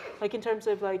situation? Like in terms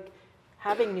of like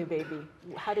having a new baby,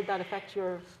 how did that affect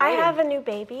your writing? I have a new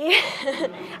baby.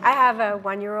 I have a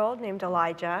 1-year-old named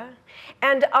Elijah.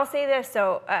 And I'll say this,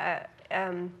 so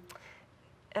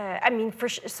I mean,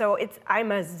 so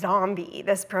I'm a zombie,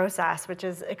 this process, which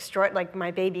is like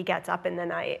my baby gets up in the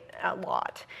night a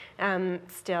lot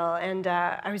still. And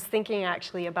I was thinking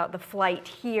actually about the flight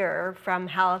here from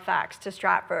Halifax to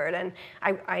Stratford, and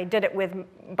I did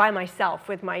it by myself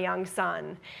with my young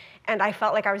son. And I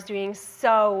felt like I was doing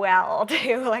so well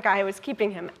too, like I was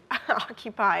keeping him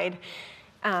occupied.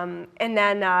 And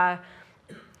then I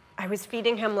was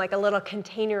feeding him like a little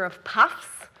container of puffs.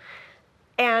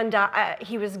 And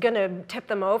he was going to tip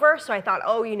them over, so I thought,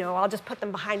 oh, I'll just put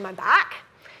them behind my back.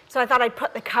 So I thought I'd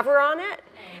put the cover on it,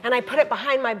 and I put it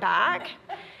behind my back,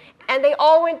 and they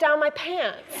all went down my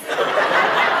pants.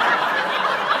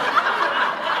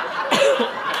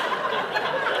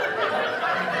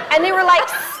 And they were like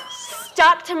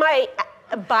stuck to my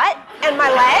butt and my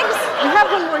legs. You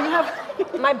have one more, you have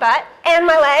my butt and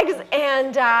my legs,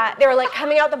 and they were like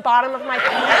coming out the bottom of my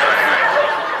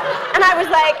pants. And I was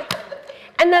like,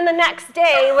 and then the next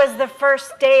day was the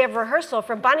first day of rehearsal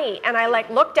for Bunny, and I like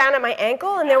looked down at my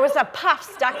ankle, and there was a puff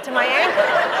stuck to my ankle.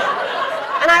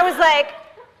 And I was like,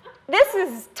 this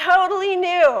is totally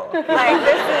new. Like,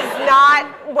 this is not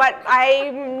what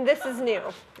this is new.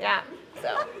 Yeah,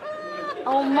 so.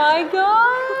 Oh my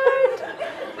God.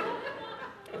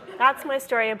 That's my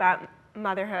story about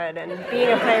motherhood and being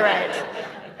a playwright.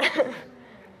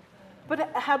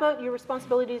 But how about your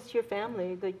responsibilities to your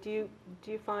family? Like, do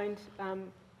you find,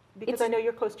 because I know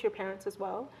you're close to your parents as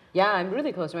well. Yeah, I'm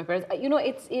really close to my parents.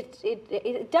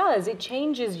 It does. It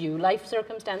changes you. Life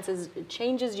circumstances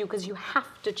changes you because you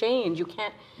have to change. You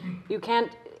can't,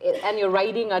 and your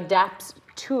writing adapts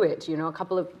to it.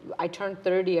 I turned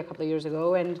 30 a couple of years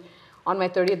ago, and on my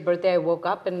 30th birthday, I woke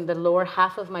up and the lower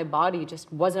half of my body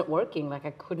just wasn't working. Like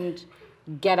I couldn't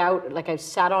get out, like I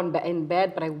sat in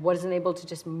bed, but I wasn't able to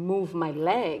just move my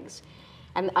legs.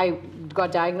 And I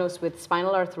got diagnosed with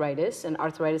spinal arthritis and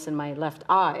arthritis in my left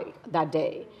eye that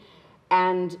day.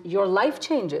 And your life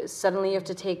changes. Suddenly you have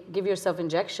to give yourself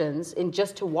injections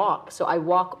just to walk. So I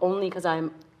walk only because I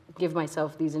give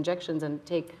myself these injections and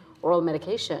take oral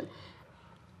medication.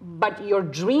 But your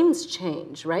dreams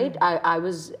change, right? I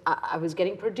was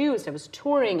getting produced. I was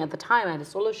touring at the time. I had a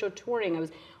solo show touring.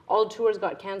 All tours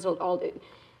got canceled.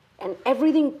 And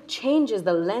everything changes.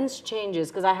 The lens changes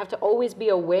because I have to always be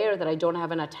aware that I don't have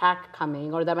an attack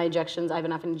coming, or that I have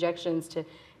enough injections to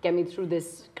get me through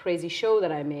this crazy show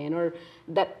that I'm in, or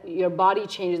that your body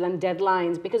changes and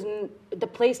deadlines, because the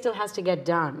play still has to get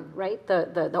done, right?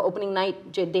 The opening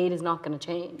night date is not going to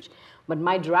change, but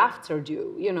my drafts are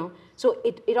due, So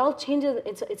it all changes.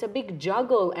 It's a big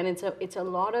juggle, and it's a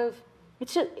lot of,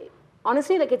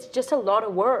 honestly, like it's just a lot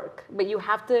of work, but you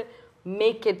have to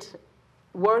make it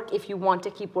work if you want to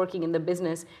keep working in the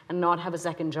business and not have a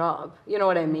second job. You know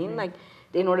what I mean? Like,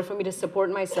 in order for me to support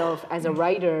myself as a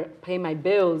writer, pay my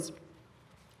bills,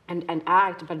 and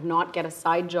act, but not get a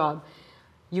side job,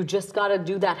 you just got to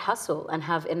do that hustle and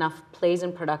have enough plays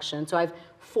in production. So I have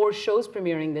 4 shows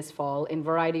premiering this fall in a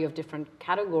variety of different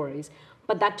categories.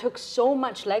 But that took so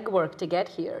much legwork to get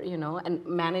here, you know, and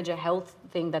manage a health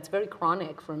thing that's very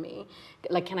chronic for me.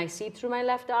 Like, can I see through my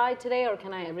left eye today, or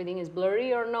can I, everything is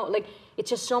blurry or no? Like, it's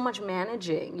just so much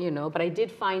managing, you know. But I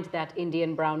did find that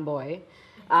Indian brown boy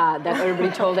that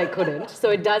everybody told I couldn't. So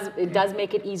it does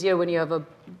make it easier when you have a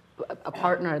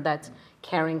partner that's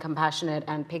caring, compassionate,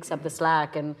 and picks up the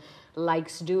slack and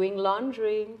likes doing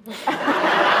laundry.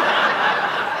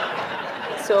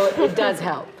 So it does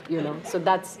help, you know. So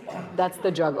that's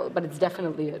the juggle, but it's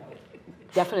definitely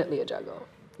a juggle,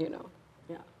 you know.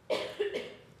 Yeah.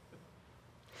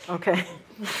 Okay.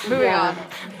 Moving on.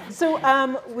 So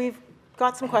we've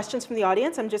got some questions from the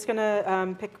audience. I'm just going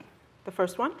to pick the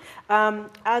first one.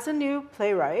 As a new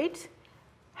playwright,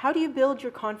 how do you build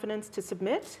your confidence to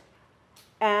submit,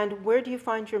 and where do you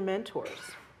find your mentors?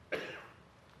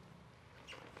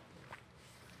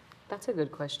 That's a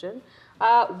good question.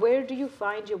 Where did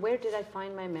I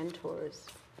find my mentors?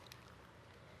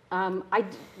 I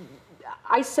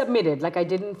submitted. Like, I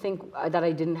didn't think that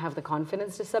I didn't have the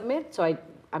confidence to submit, so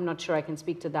I'm not sure I can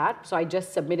speak to that. So I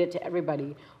just submitted to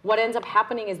everybody. What ends up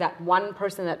happening is that one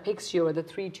person that picks you, or the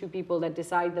 2 people that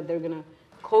decide that they're going to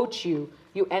coach you,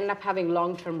 you end up having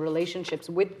long-term relationships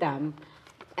with them,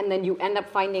 and then you end up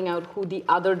finding out who the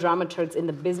other dramaturgs in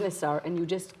the business are, and you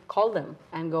just call them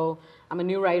and go, I'm a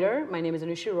new writer, my name is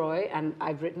Anushi Roy, and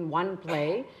I've written 1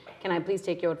 play. Can I please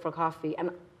take you out for coffee?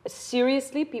 And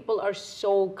seriously, people are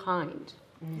so kind.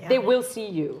 Yeah. They will see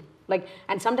you. Like,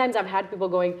 and sometimes I've had people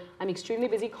going, I'm extremely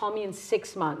busy, call me in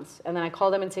 6 months. And then I call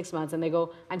them in 6 months, and they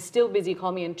go, I'm still busy,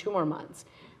 call me in 2 more months.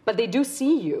 But they do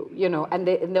see you, you know, and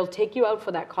they'll take you out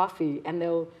for that coffee, and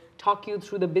they'll talk you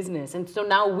through the business. And so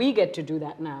now we get to do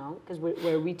that now, because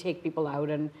where we take people out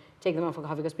and take them out for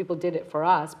coffee, because people did it for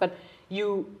us. But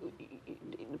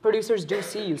producers do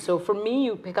see you. So for me,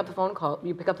 you pick up the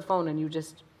phone and you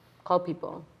just call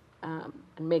people and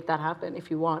make that happen if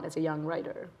you want as a young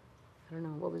writer. I don't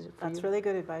know, what was it for you? That's really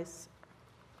good advice,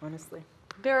 honestly.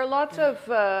 There are lots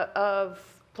of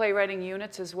playwriting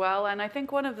units as well, and I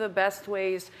think one of the best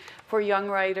ways for young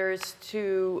writers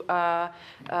to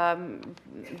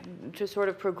sort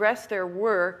of progress their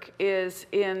work is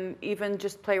in even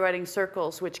just playwriting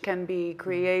circles, which can be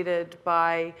created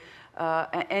by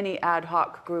any ad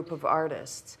hoc group of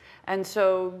artists. And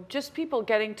so just people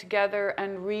getting together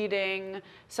and reading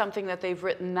something that they've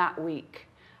written that week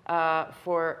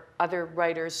for other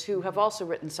writers who have also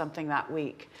written something that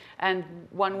week. And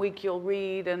one week you'll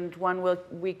read, and one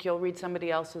week you'll read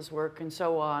somebody else's work, and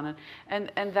so on.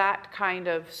 And that kind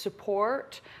of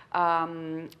support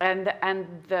and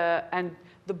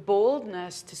the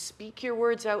boldness to speak your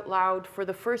words out loud for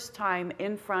the first time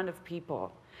in front of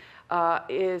people.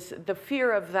 Is the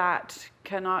fear of that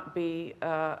cannot be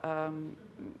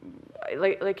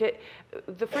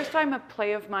the first time a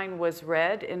play of mine was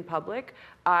read in public,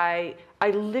 I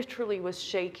literally was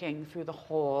shaking through the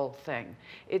whole thing.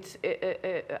 It's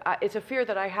a fear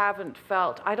that I haven't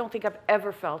felt. I don't think I've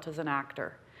ever felt as an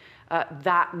actor.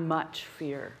 That much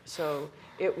fear. So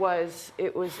it was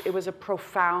a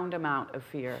profound amount of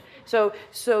fear. So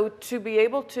to be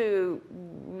able to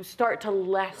start to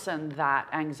lessen that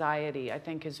anxiety, I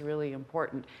think, is really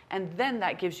important. And then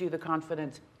that gives you the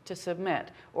confidence to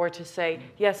submit, or to say,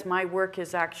 yes, my work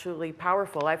is actually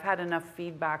powerful. I've had enough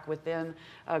feedback within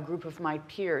a group of my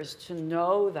peers to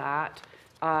know that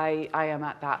I am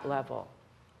at that level.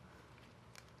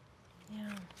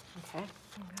 Yeah. Okay.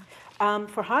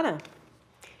 For Hannah,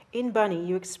 in Bunny,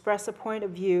 you express a point of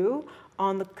view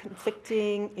on the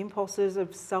conflicting impulses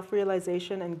of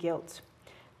self-realization and guilt.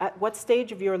 At what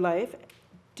stage of your life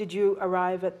did you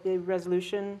arrive at the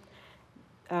resolution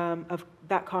of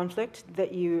that conflict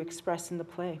that you express in the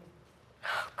play?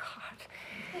 Oh, God.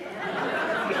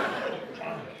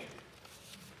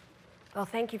 Well,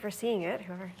 thank you for seeing it,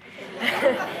 whoever.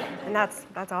 And that's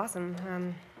awesome.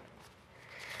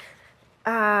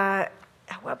 At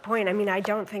what point? I mean, I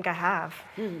don't think I have.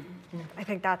 I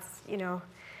think that's, you know,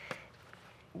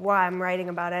 why I'm writing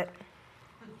about it.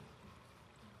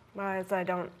 Whereas I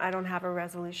don't have a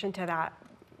resolution to that.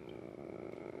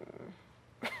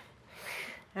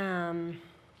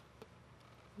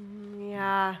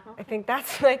 Yeah, I think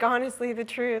that's, like, honestly the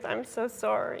truth. I'm so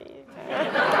sorry.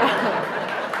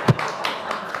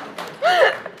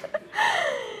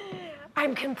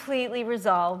 I'm completely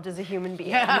resolved as a human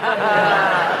being.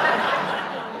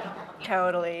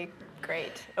 Totally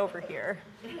great over here.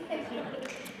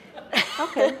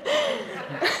 Okay.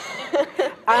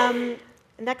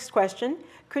 Next question.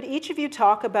 Could each of you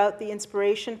talk about the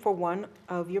inspiration for one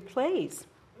of your plays?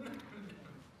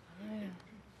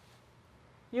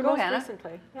 Your most Hannah. recent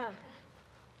play. Yeah.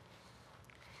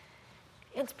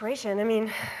 Inspiration, I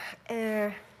mean,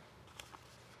 I'm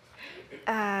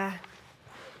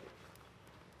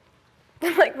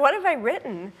like, what have I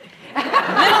written? Little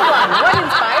one. What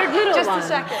inspired Little Just One? a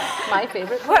second. My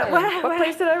favorite play. What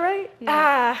place did I write?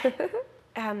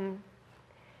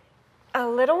 A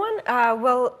Little One?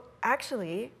 Well,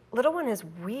 actually, Little One is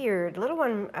weird. Little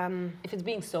One, If it's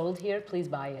being sold here, please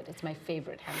buy it. It's my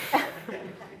favorite.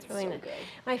 it's really nice.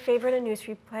 My favorite New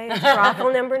Street play is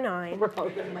Brothel Number 9.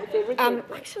 My favorite.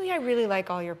 Actually, I really like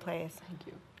all your plays. Thank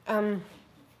you.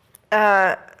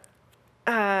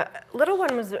 Little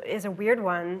One is a weird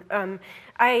one.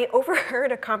 I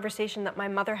overheard a conversation that my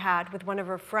mother had with one of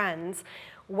her friends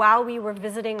while we were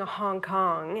visiting Hong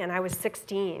Kong, and I was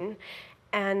 16.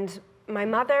 And my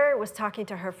mother was talking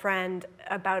to her friend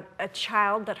about a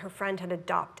child that her friend had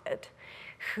adopted,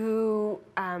 who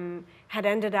had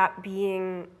ended up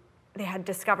being, they had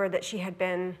discovered that she had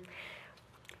been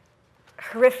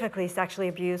horrifically sexually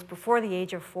abused before the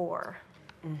age of 4.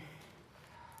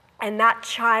 And that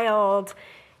child,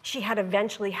 she had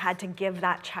eventually had to give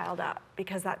that child up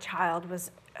because that child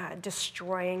was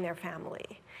destroying their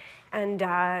family. And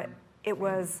it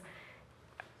was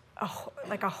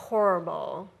like a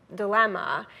horrible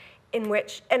dilemma in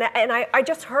which, and I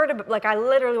just heard, like I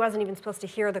literally wasn't even supposed to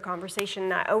hear the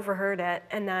conversation, I overheard it,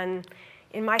 and then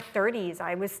in my 30s,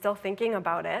 I was still thinking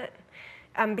about it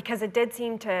because it did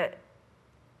seem to,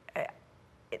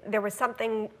 there was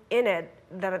something in it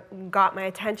that got my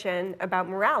attention about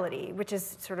morality, which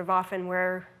is sort of often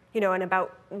where, you know, and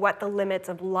about what the limits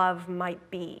of love might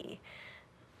be.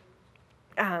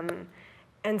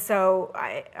 And so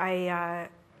I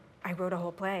wrote a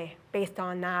whole play based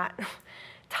on that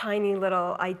tiny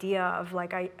little idea of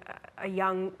like a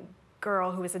young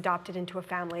girl who was adopted into a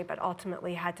family but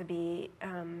ultimately had to be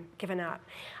given up.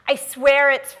 I swear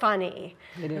it's funny.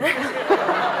 It is.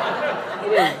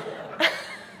 It is.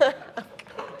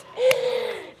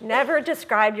 Never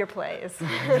describe your plays.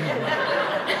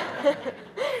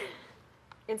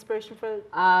 Inspiration for?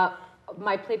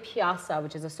 My play Piazza,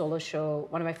 which is a solo show,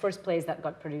 one of my first plays that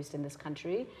got produced in this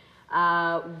country,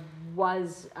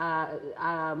 was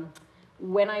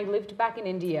when I lived back in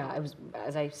India. I was,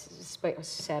 as I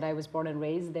said, I was born and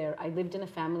raised there. I lived in a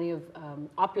family of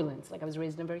opulence. Like I was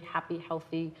raised in a very happy,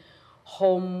 healthy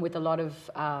home with a lot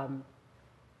of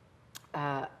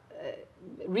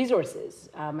resources.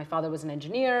 My father was an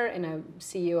engineer and a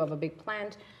CEO of a big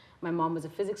plant. My mom was a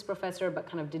physics professor, but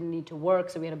kind of didn't need to work.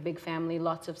 So we had a big family,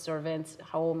 lots of servants,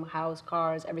 home, house,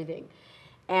 cars, everything.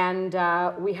 And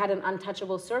we had an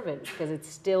untouchable servant because it's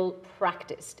still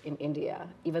practiced in India,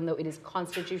 even though it is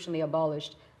constitutionally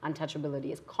abolished.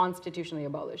 Untouchability is constitutionally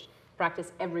abolished,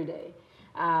 practiced every day.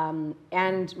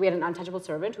 And we had an untouchable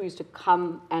servant who used to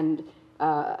come and,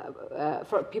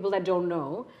 for people that don't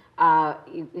know,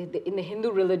 in the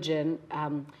Hindu religion,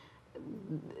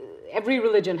 every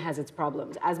religion has its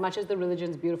problems. As much as the religion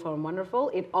is beautiful and wonderful,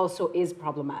 it also is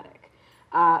problematic.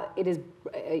 It is,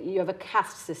 you have a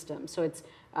caste system, so it's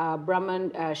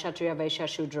Brahman, Kshatriya, Vaishya,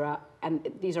 Shudra, and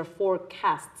these are 4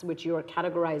 castes which you are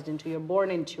categorized into, you're born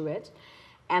into it.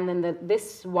 And then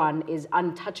this one is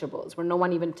untouchables, where no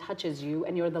one even touches you,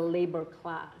 and you're the labor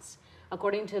class.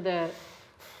 According to the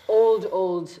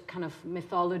old kind of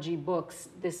mythology books,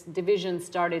 this division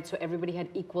started so everybody had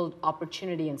equal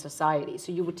opportunity in society.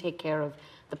 So you would take care of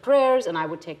the prayers, and I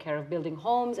would take care of building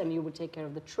homes, and you would take care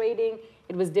of the trading.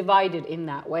 It was divided in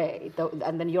that way.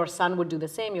 And then your son would do the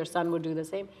same, your son would do the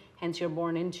same, hence you're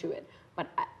born into it. But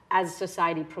as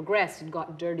society progressed, it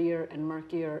got dirtier and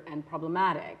murkier and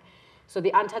problematic. So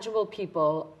the untouchable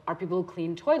people are people who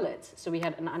clean toilets. So we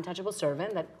had an untouchable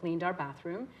servant that cleaned our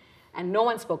bathroom, and no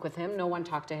one spoke with him, no one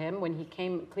talked to him. When he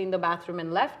came, cleaned the bathroom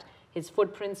and left, his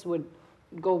footprints would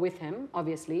go with him,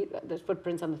 obviously, the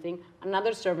footprints on the thing.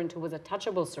 Another servant who was a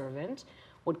touchable servant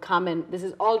would come and, this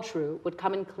is all true, would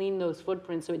come and clean those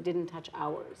footprints so it didn't touch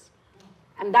ours.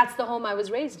 And that's the home I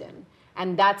was raised in.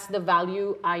 And that's the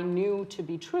value I knew to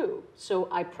be true. So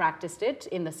I practiced it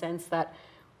in the sense that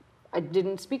I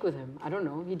didn't speak with him. I don't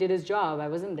know, he did his job, I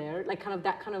wasn't there. Like kind of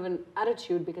that kind of an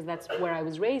attitude because that's where I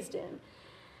was raised in.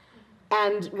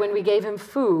 And when we gave him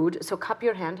food, so cup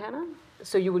your hand, Hannah.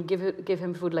 So you would give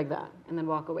him food like that and then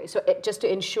walk away. So just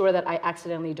to ensure that I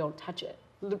accidentally don't touch it.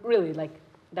 Really, like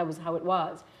that was how it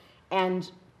was.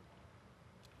 And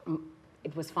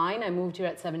it was fine. I moved here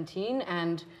at 17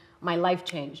 and my life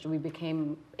changed. We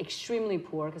became extremely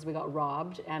poor because we got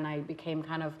robbed, and I became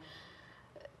kind of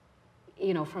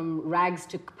you know, from rags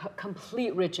to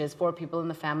complete riches, 4 people in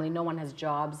the family, no one has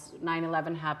jobs.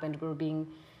 9/11 happened, we were being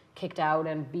kicked out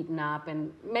and beaten up,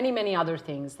 and many, many other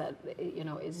things that, you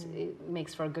know, it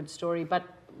makes for a good story. But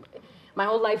my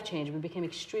whole life changed. We became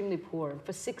extremely poor.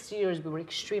 For 6 years, we were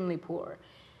extremely poor.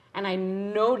 And I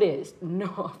noticed,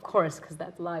 no, of course, because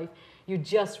that's life, you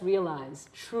just realize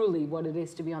truly what it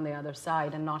is to be on the other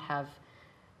side and not have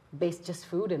just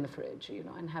food in the fridge, you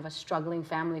know, and have a struggling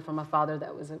family, from a father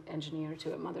that was an engineer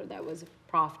to a mother that was a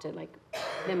prof, to like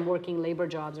them working labor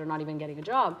jobs or not even getting a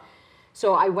job.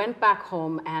 So I went back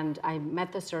home and I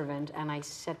met the servant and I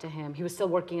said to him, he was still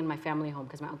working in my family home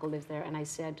because my uncle lives there, and I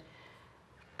said,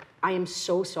 I am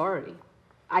so sorry.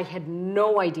 I had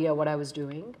no idea what I was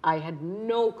doing. I had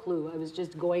no clue. I was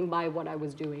just going by what I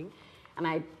was doing. And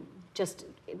I just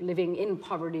living in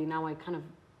poverty. Now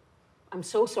I'm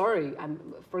so sorry.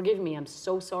 Forgive me, I'm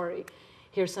so sorry.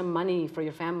 Here's some money for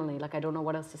your family. Like, I don't know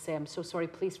what else to say. I'm so sorry,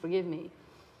 please forgive me.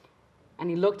 And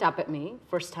he looked up at me,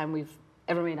 first time we've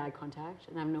ever made eye contact,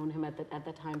 and I've known him at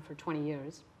that time for 20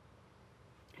 years.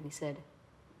 And he said,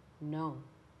 no,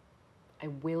 I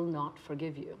will not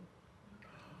forgive you.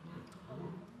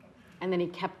 And then he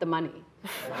kept the money.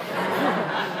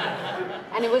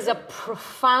 And it was a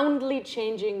profoundly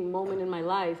changing moment in my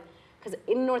life, because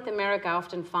in North America, I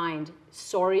often find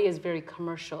sorry is very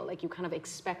commercial. Like, you kind of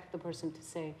expect the person to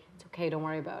say, it's okay, don't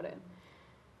worry about it.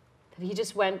 But he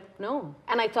just went, no.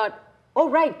 And I thought, oh,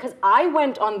 right, because I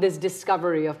went on this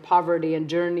discovery of poverty and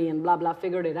journey and blah, blah,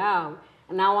 figured it out.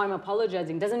 And now I'm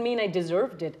apologizing. Doesn't mean I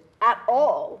deserved it at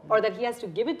all, or that he has to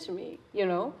give it to me, you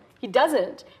know? He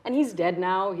doesn't, and he's dead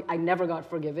now. I never got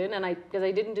forgiven, and because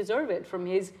I didn't deserve it from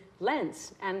his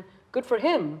lens, and good for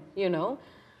him, you know.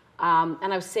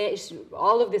 And I was saying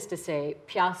all of this to say,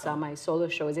 Piazza, my solo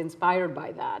show, is inspired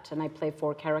by that, and I play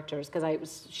 4 characters because I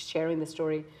was sharing the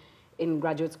story in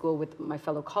graduate school with my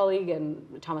fellow colleague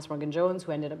and Thomas Morgan Jones,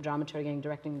 who ended up dramaturging and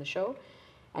directing the show,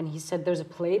 and he said, "There's a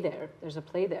play there. There's a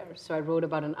play there." So I wrote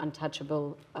about an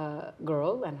untouchable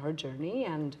girl and her journey,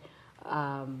 and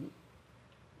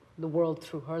the world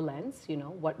through her lens, you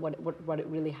know, what it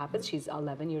really happens. She's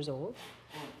 11 years old.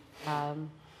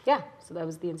 Yeah, so that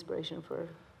was the inspiration for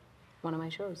one of my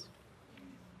shows.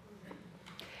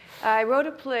 I wrote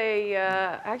a play,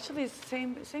 actually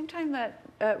same time that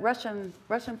Russian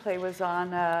play was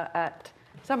on at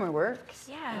SummerWorks.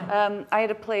 Yeah. I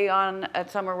had a play on at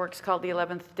SummerWorks called The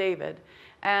 11th David.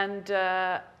 And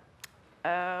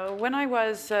when I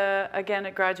was, again,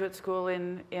 at graduate school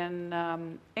in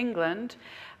England,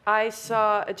 I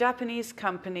saw a Japanese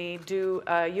company do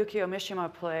a Yukio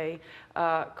Mishima play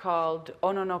called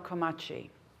Ono no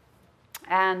Komachi.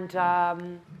 And,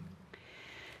 oh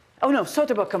no,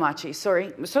 Sotobo Komachi, sorry.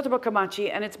 Sotobo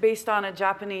Komachi, and it's based on a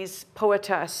Japanese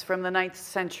poetess from the 9th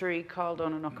century called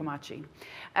Ono no Komachi.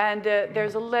 And there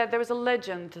was a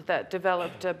legend that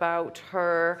developed about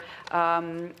her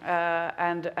and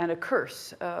a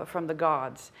curse from the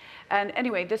gods. And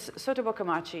anyway, this Sotobo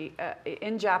Komachi,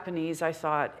 in Japanese, I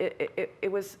thought,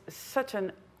 it was such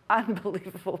an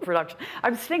unbelievable production.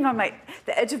 I'm sitting on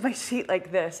the edge of my seat like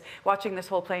this, watching this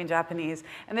whole play in Japanese.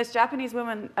 And this Japanese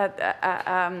woman,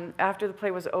 after the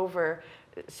play was over,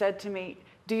 said to me,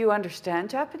 "Do you understand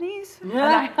Japanese?" And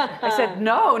I said,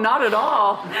 "No, not at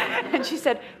all." And she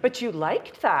said, "But you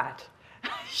liked that."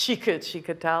 She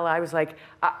could tell. I was like,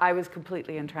 I was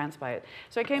completely entranced by it.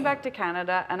 So I came back to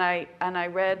Canada and I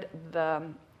read the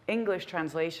English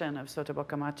translation of Sotobo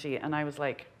Komachi, and I was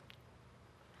like,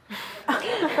 I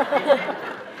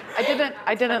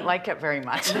didn't like it very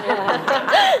much.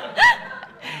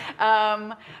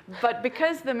 But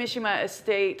because the Mishima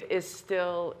estate is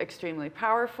still extremely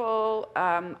powerful,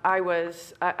 I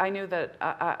knew that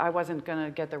I wasn't going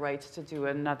to get the rights to do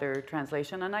another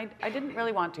translation, and I didn't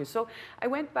really want to. So I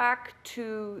went back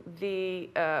to the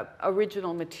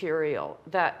original material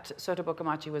that Sotobo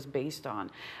Komachi was based on,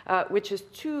 which is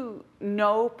 2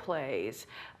 no plays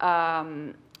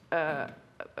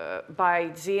by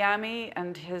Ziami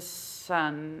and his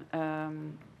son.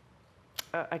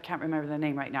 I can't remember the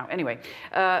name right now. Anyway,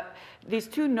 these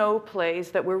 2 no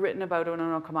plays that were written about Ono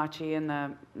no Komachi in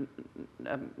the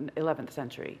 11th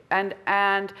century.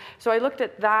 And so I looked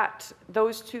at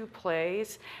those 2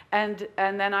 plays, and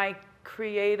then I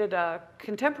created a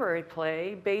contemporary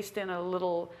play based in a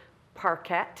little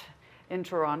parquet in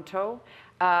Toronto,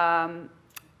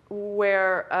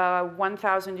 where a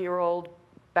 1,000-year-old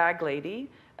bag lady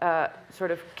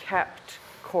sort of kept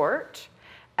court,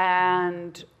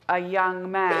 and a young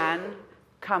man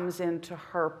comes into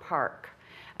her park.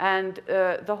 And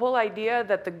the whole idea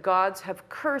that the gods have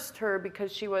cursed her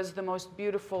because she was the most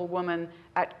beautiful woman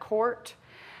at court,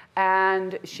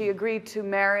 And she agreed to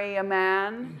marry a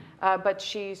man, but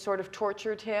she sort of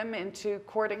tortured him into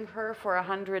courting her for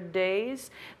 100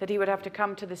 days, that he would have to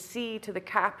come to the sea, to the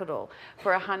capital,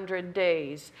 for 100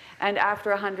 days. And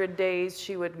after 100 days,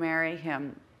 she would marry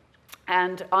him.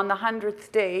 And on the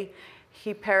 100th day,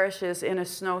 he perishes in a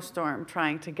snowstorm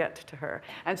trying to get to her.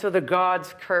 And so the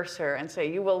gods curse her and say,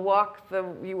 you will walk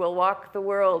the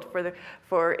world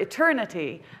for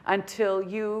eternity until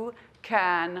you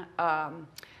can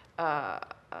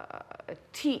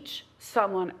teach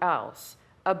someone else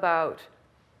about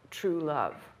true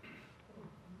love.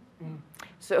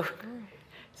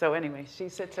 So anyway, she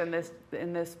sits in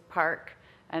this park,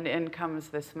 and in comes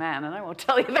this man, and I won't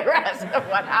tell you the rest of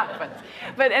what happens.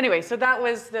 But anyway, so that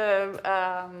was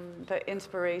the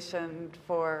inspiration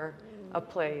for a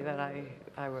play that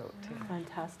I wrote. Yeah.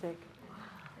 Fantastic.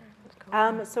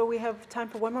 So we have time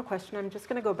for one more question. I'm just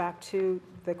going to go back to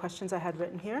the questions I had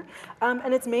written here.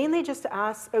 And it's mainly just to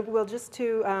ask,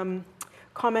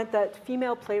 comment that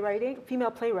female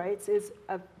playwrights is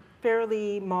a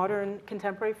fairly modern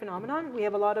contemporary phenomenon. We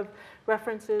have a lot of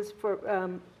references for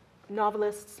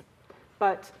novelists,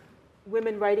 but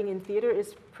women writing in theater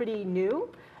is pretty new.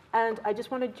 And I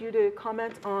just wanted you to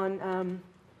comment on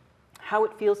how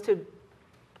it feels to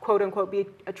quote unquote be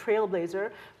a trailblazer,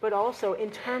 but also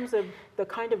in terms of the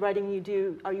kind of writing you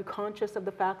do, are you conscious of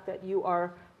the fact that you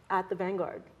are at the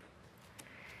vanguard?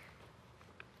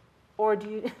 Or do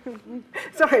you,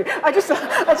 sorry, I just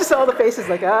saw all the faces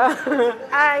like, ah.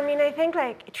 I mean, I think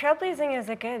like trailblazing is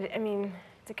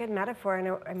it's a good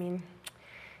metaphor. I mean,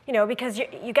 you know, because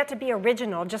you get to be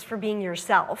original just for being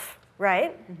yourself,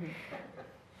 right? Mm-hmm.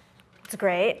 It's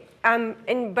great.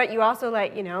 But you also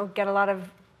get a lot of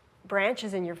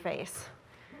branches in your face,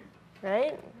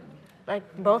 right? Like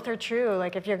both are true.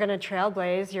 Like if you're gonna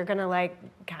trailblaze, you're gonna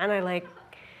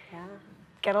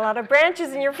get a lot of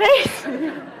branches in your face.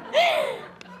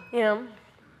 You know.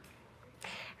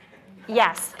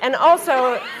 Yes, and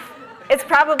also it's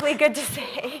probably good to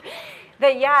say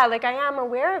that I am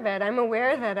aware of it. I'm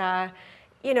aware that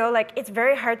it's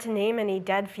very hard to name any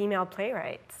dead female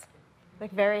playwrights.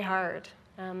 Like very hard.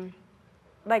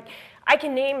 I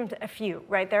can name a few,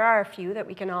 right? There are a few that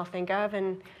we can all think of,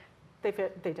 and they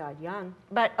died young.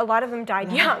 But a lot of them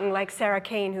died young, like Sarah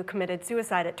Kane, who committed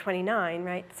suicide at 29,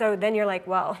 right? So then you're like,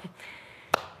 well,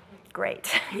 great,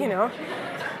 you know?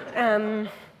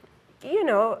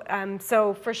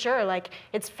 So for sure,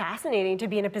 it's fascinating to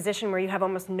be in a position where you have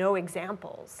almost no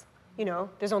examples. You know,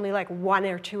 there's only like 1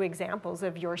 or 2 examples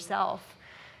of yourself.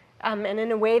 And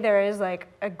in a way, there is like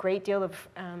a great deal of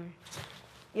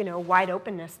wide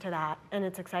openness to that, and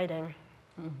it's exciting.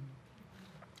 Mm-hmm.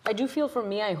 I do feel for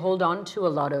me, I hold on to a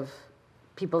lot of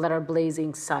people that are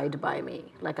blazing side by me.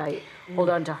 Like I hold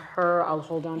on to her, I'll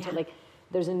hold on to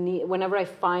there's a need, whenever I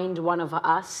find one of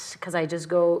us, because I just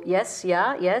go, yes,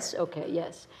 yeah, yes, okay,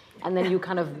 yes. And then you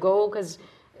kind of go, because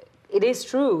it is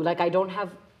true, I don't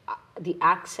have the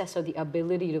access or the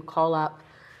ability to call up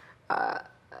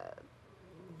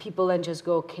people and just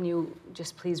go, can you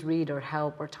just please read or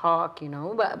help or talk,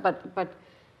 But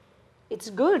it's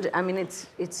good. I mean,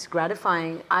 it's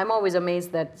gratifying. I'm always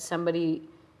amazed that somebody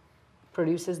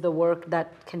produces the work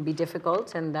that can be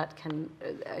difficult and that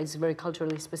is very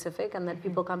culturally specific, and that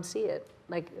people come see it.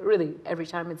 Really, every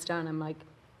time it's done, I'm like,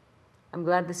 I'm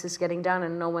glad this is getting done,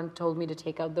 and no one told me to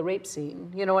take out the rape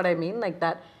scene. You know what I mean?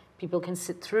 That people can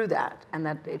sit through that, and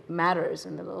that it matters,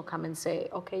 and they'll come and say,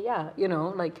 okay, yeah,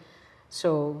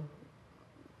 So,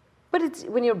 but it's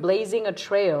when you're blazing a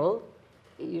trail,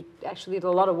 you actually have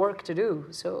a lot of work to do.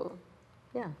 So,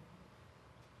 yeah.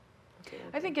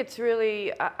 I think it's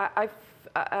really,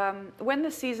 when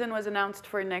the season was announced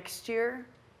for next year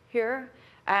here,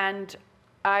 and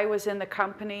I was in the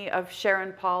company of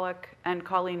Sharon Pollock and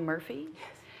Colleen Murphy,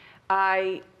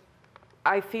 I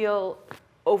feel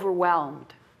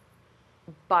overwhelmed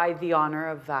by the honor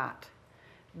of that.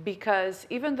 Because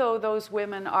even though those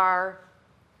women are,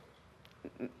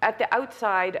 at the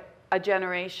outside, a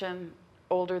generation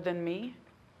older than me,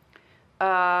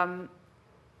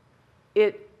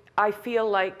 I feel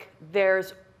like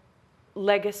there's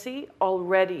legacy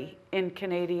already in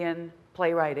Canadian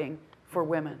playwriting for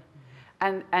women.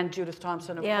 And Judith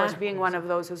Thompson, of course, being one of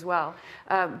those as well.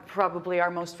 Probably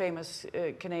our most famous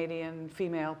Canadian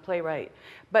female playwright.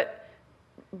 But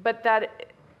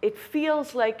that it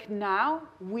feels like now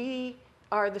we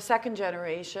are the second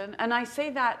generation. And I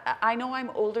say that, I know I'm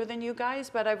older than you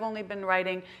guys, but I've only been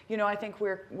writing, I think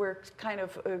we're kind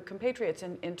of compatriots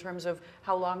in terms of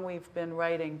how long we've been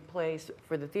writing plays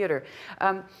for the theater.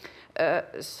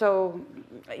 So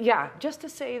yeah, just to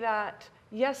say that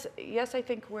yes, I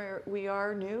think we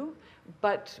are new,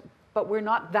 but we're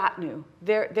not that new.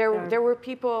 There were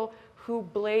people who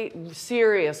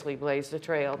seriously blazed the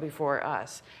trail before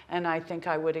us, and I think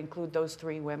I would include those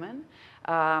 3 women.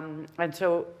 And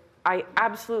so I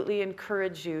absolutely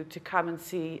encourage you to come and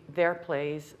see their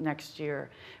plays next year,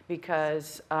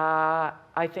 because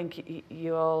I think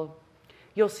you'll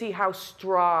see how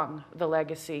strong the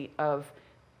legacy of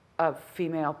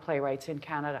female playwrights in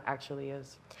Canada actually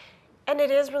is. And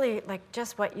it is really like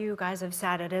just what you guys have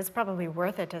said. It is probably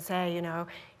worth it to say, you know,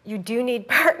 you do need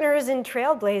partners in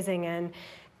trailblazing,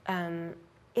 and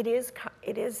it is.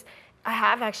 I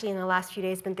have actually in the last few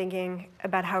days been thinking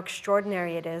about how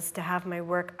extraordinary it is to have my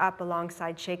work up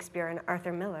alongside Shakespeare and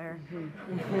Arthur Miller.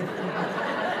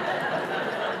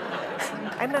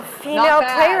 I'm a female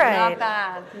playwright. Not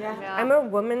bad. Yeah. I'm a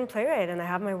woman playwright, and I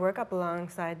have my work up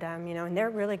alongside them, you know, and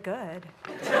they're really good.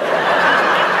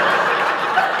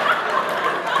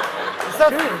 So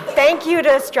thank you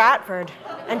to Stratford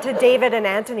and to David and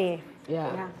Anthony.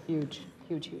 Yeah. Huge.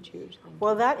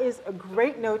 Well, that is a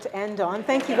great note to end on.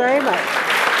 Thank you very much.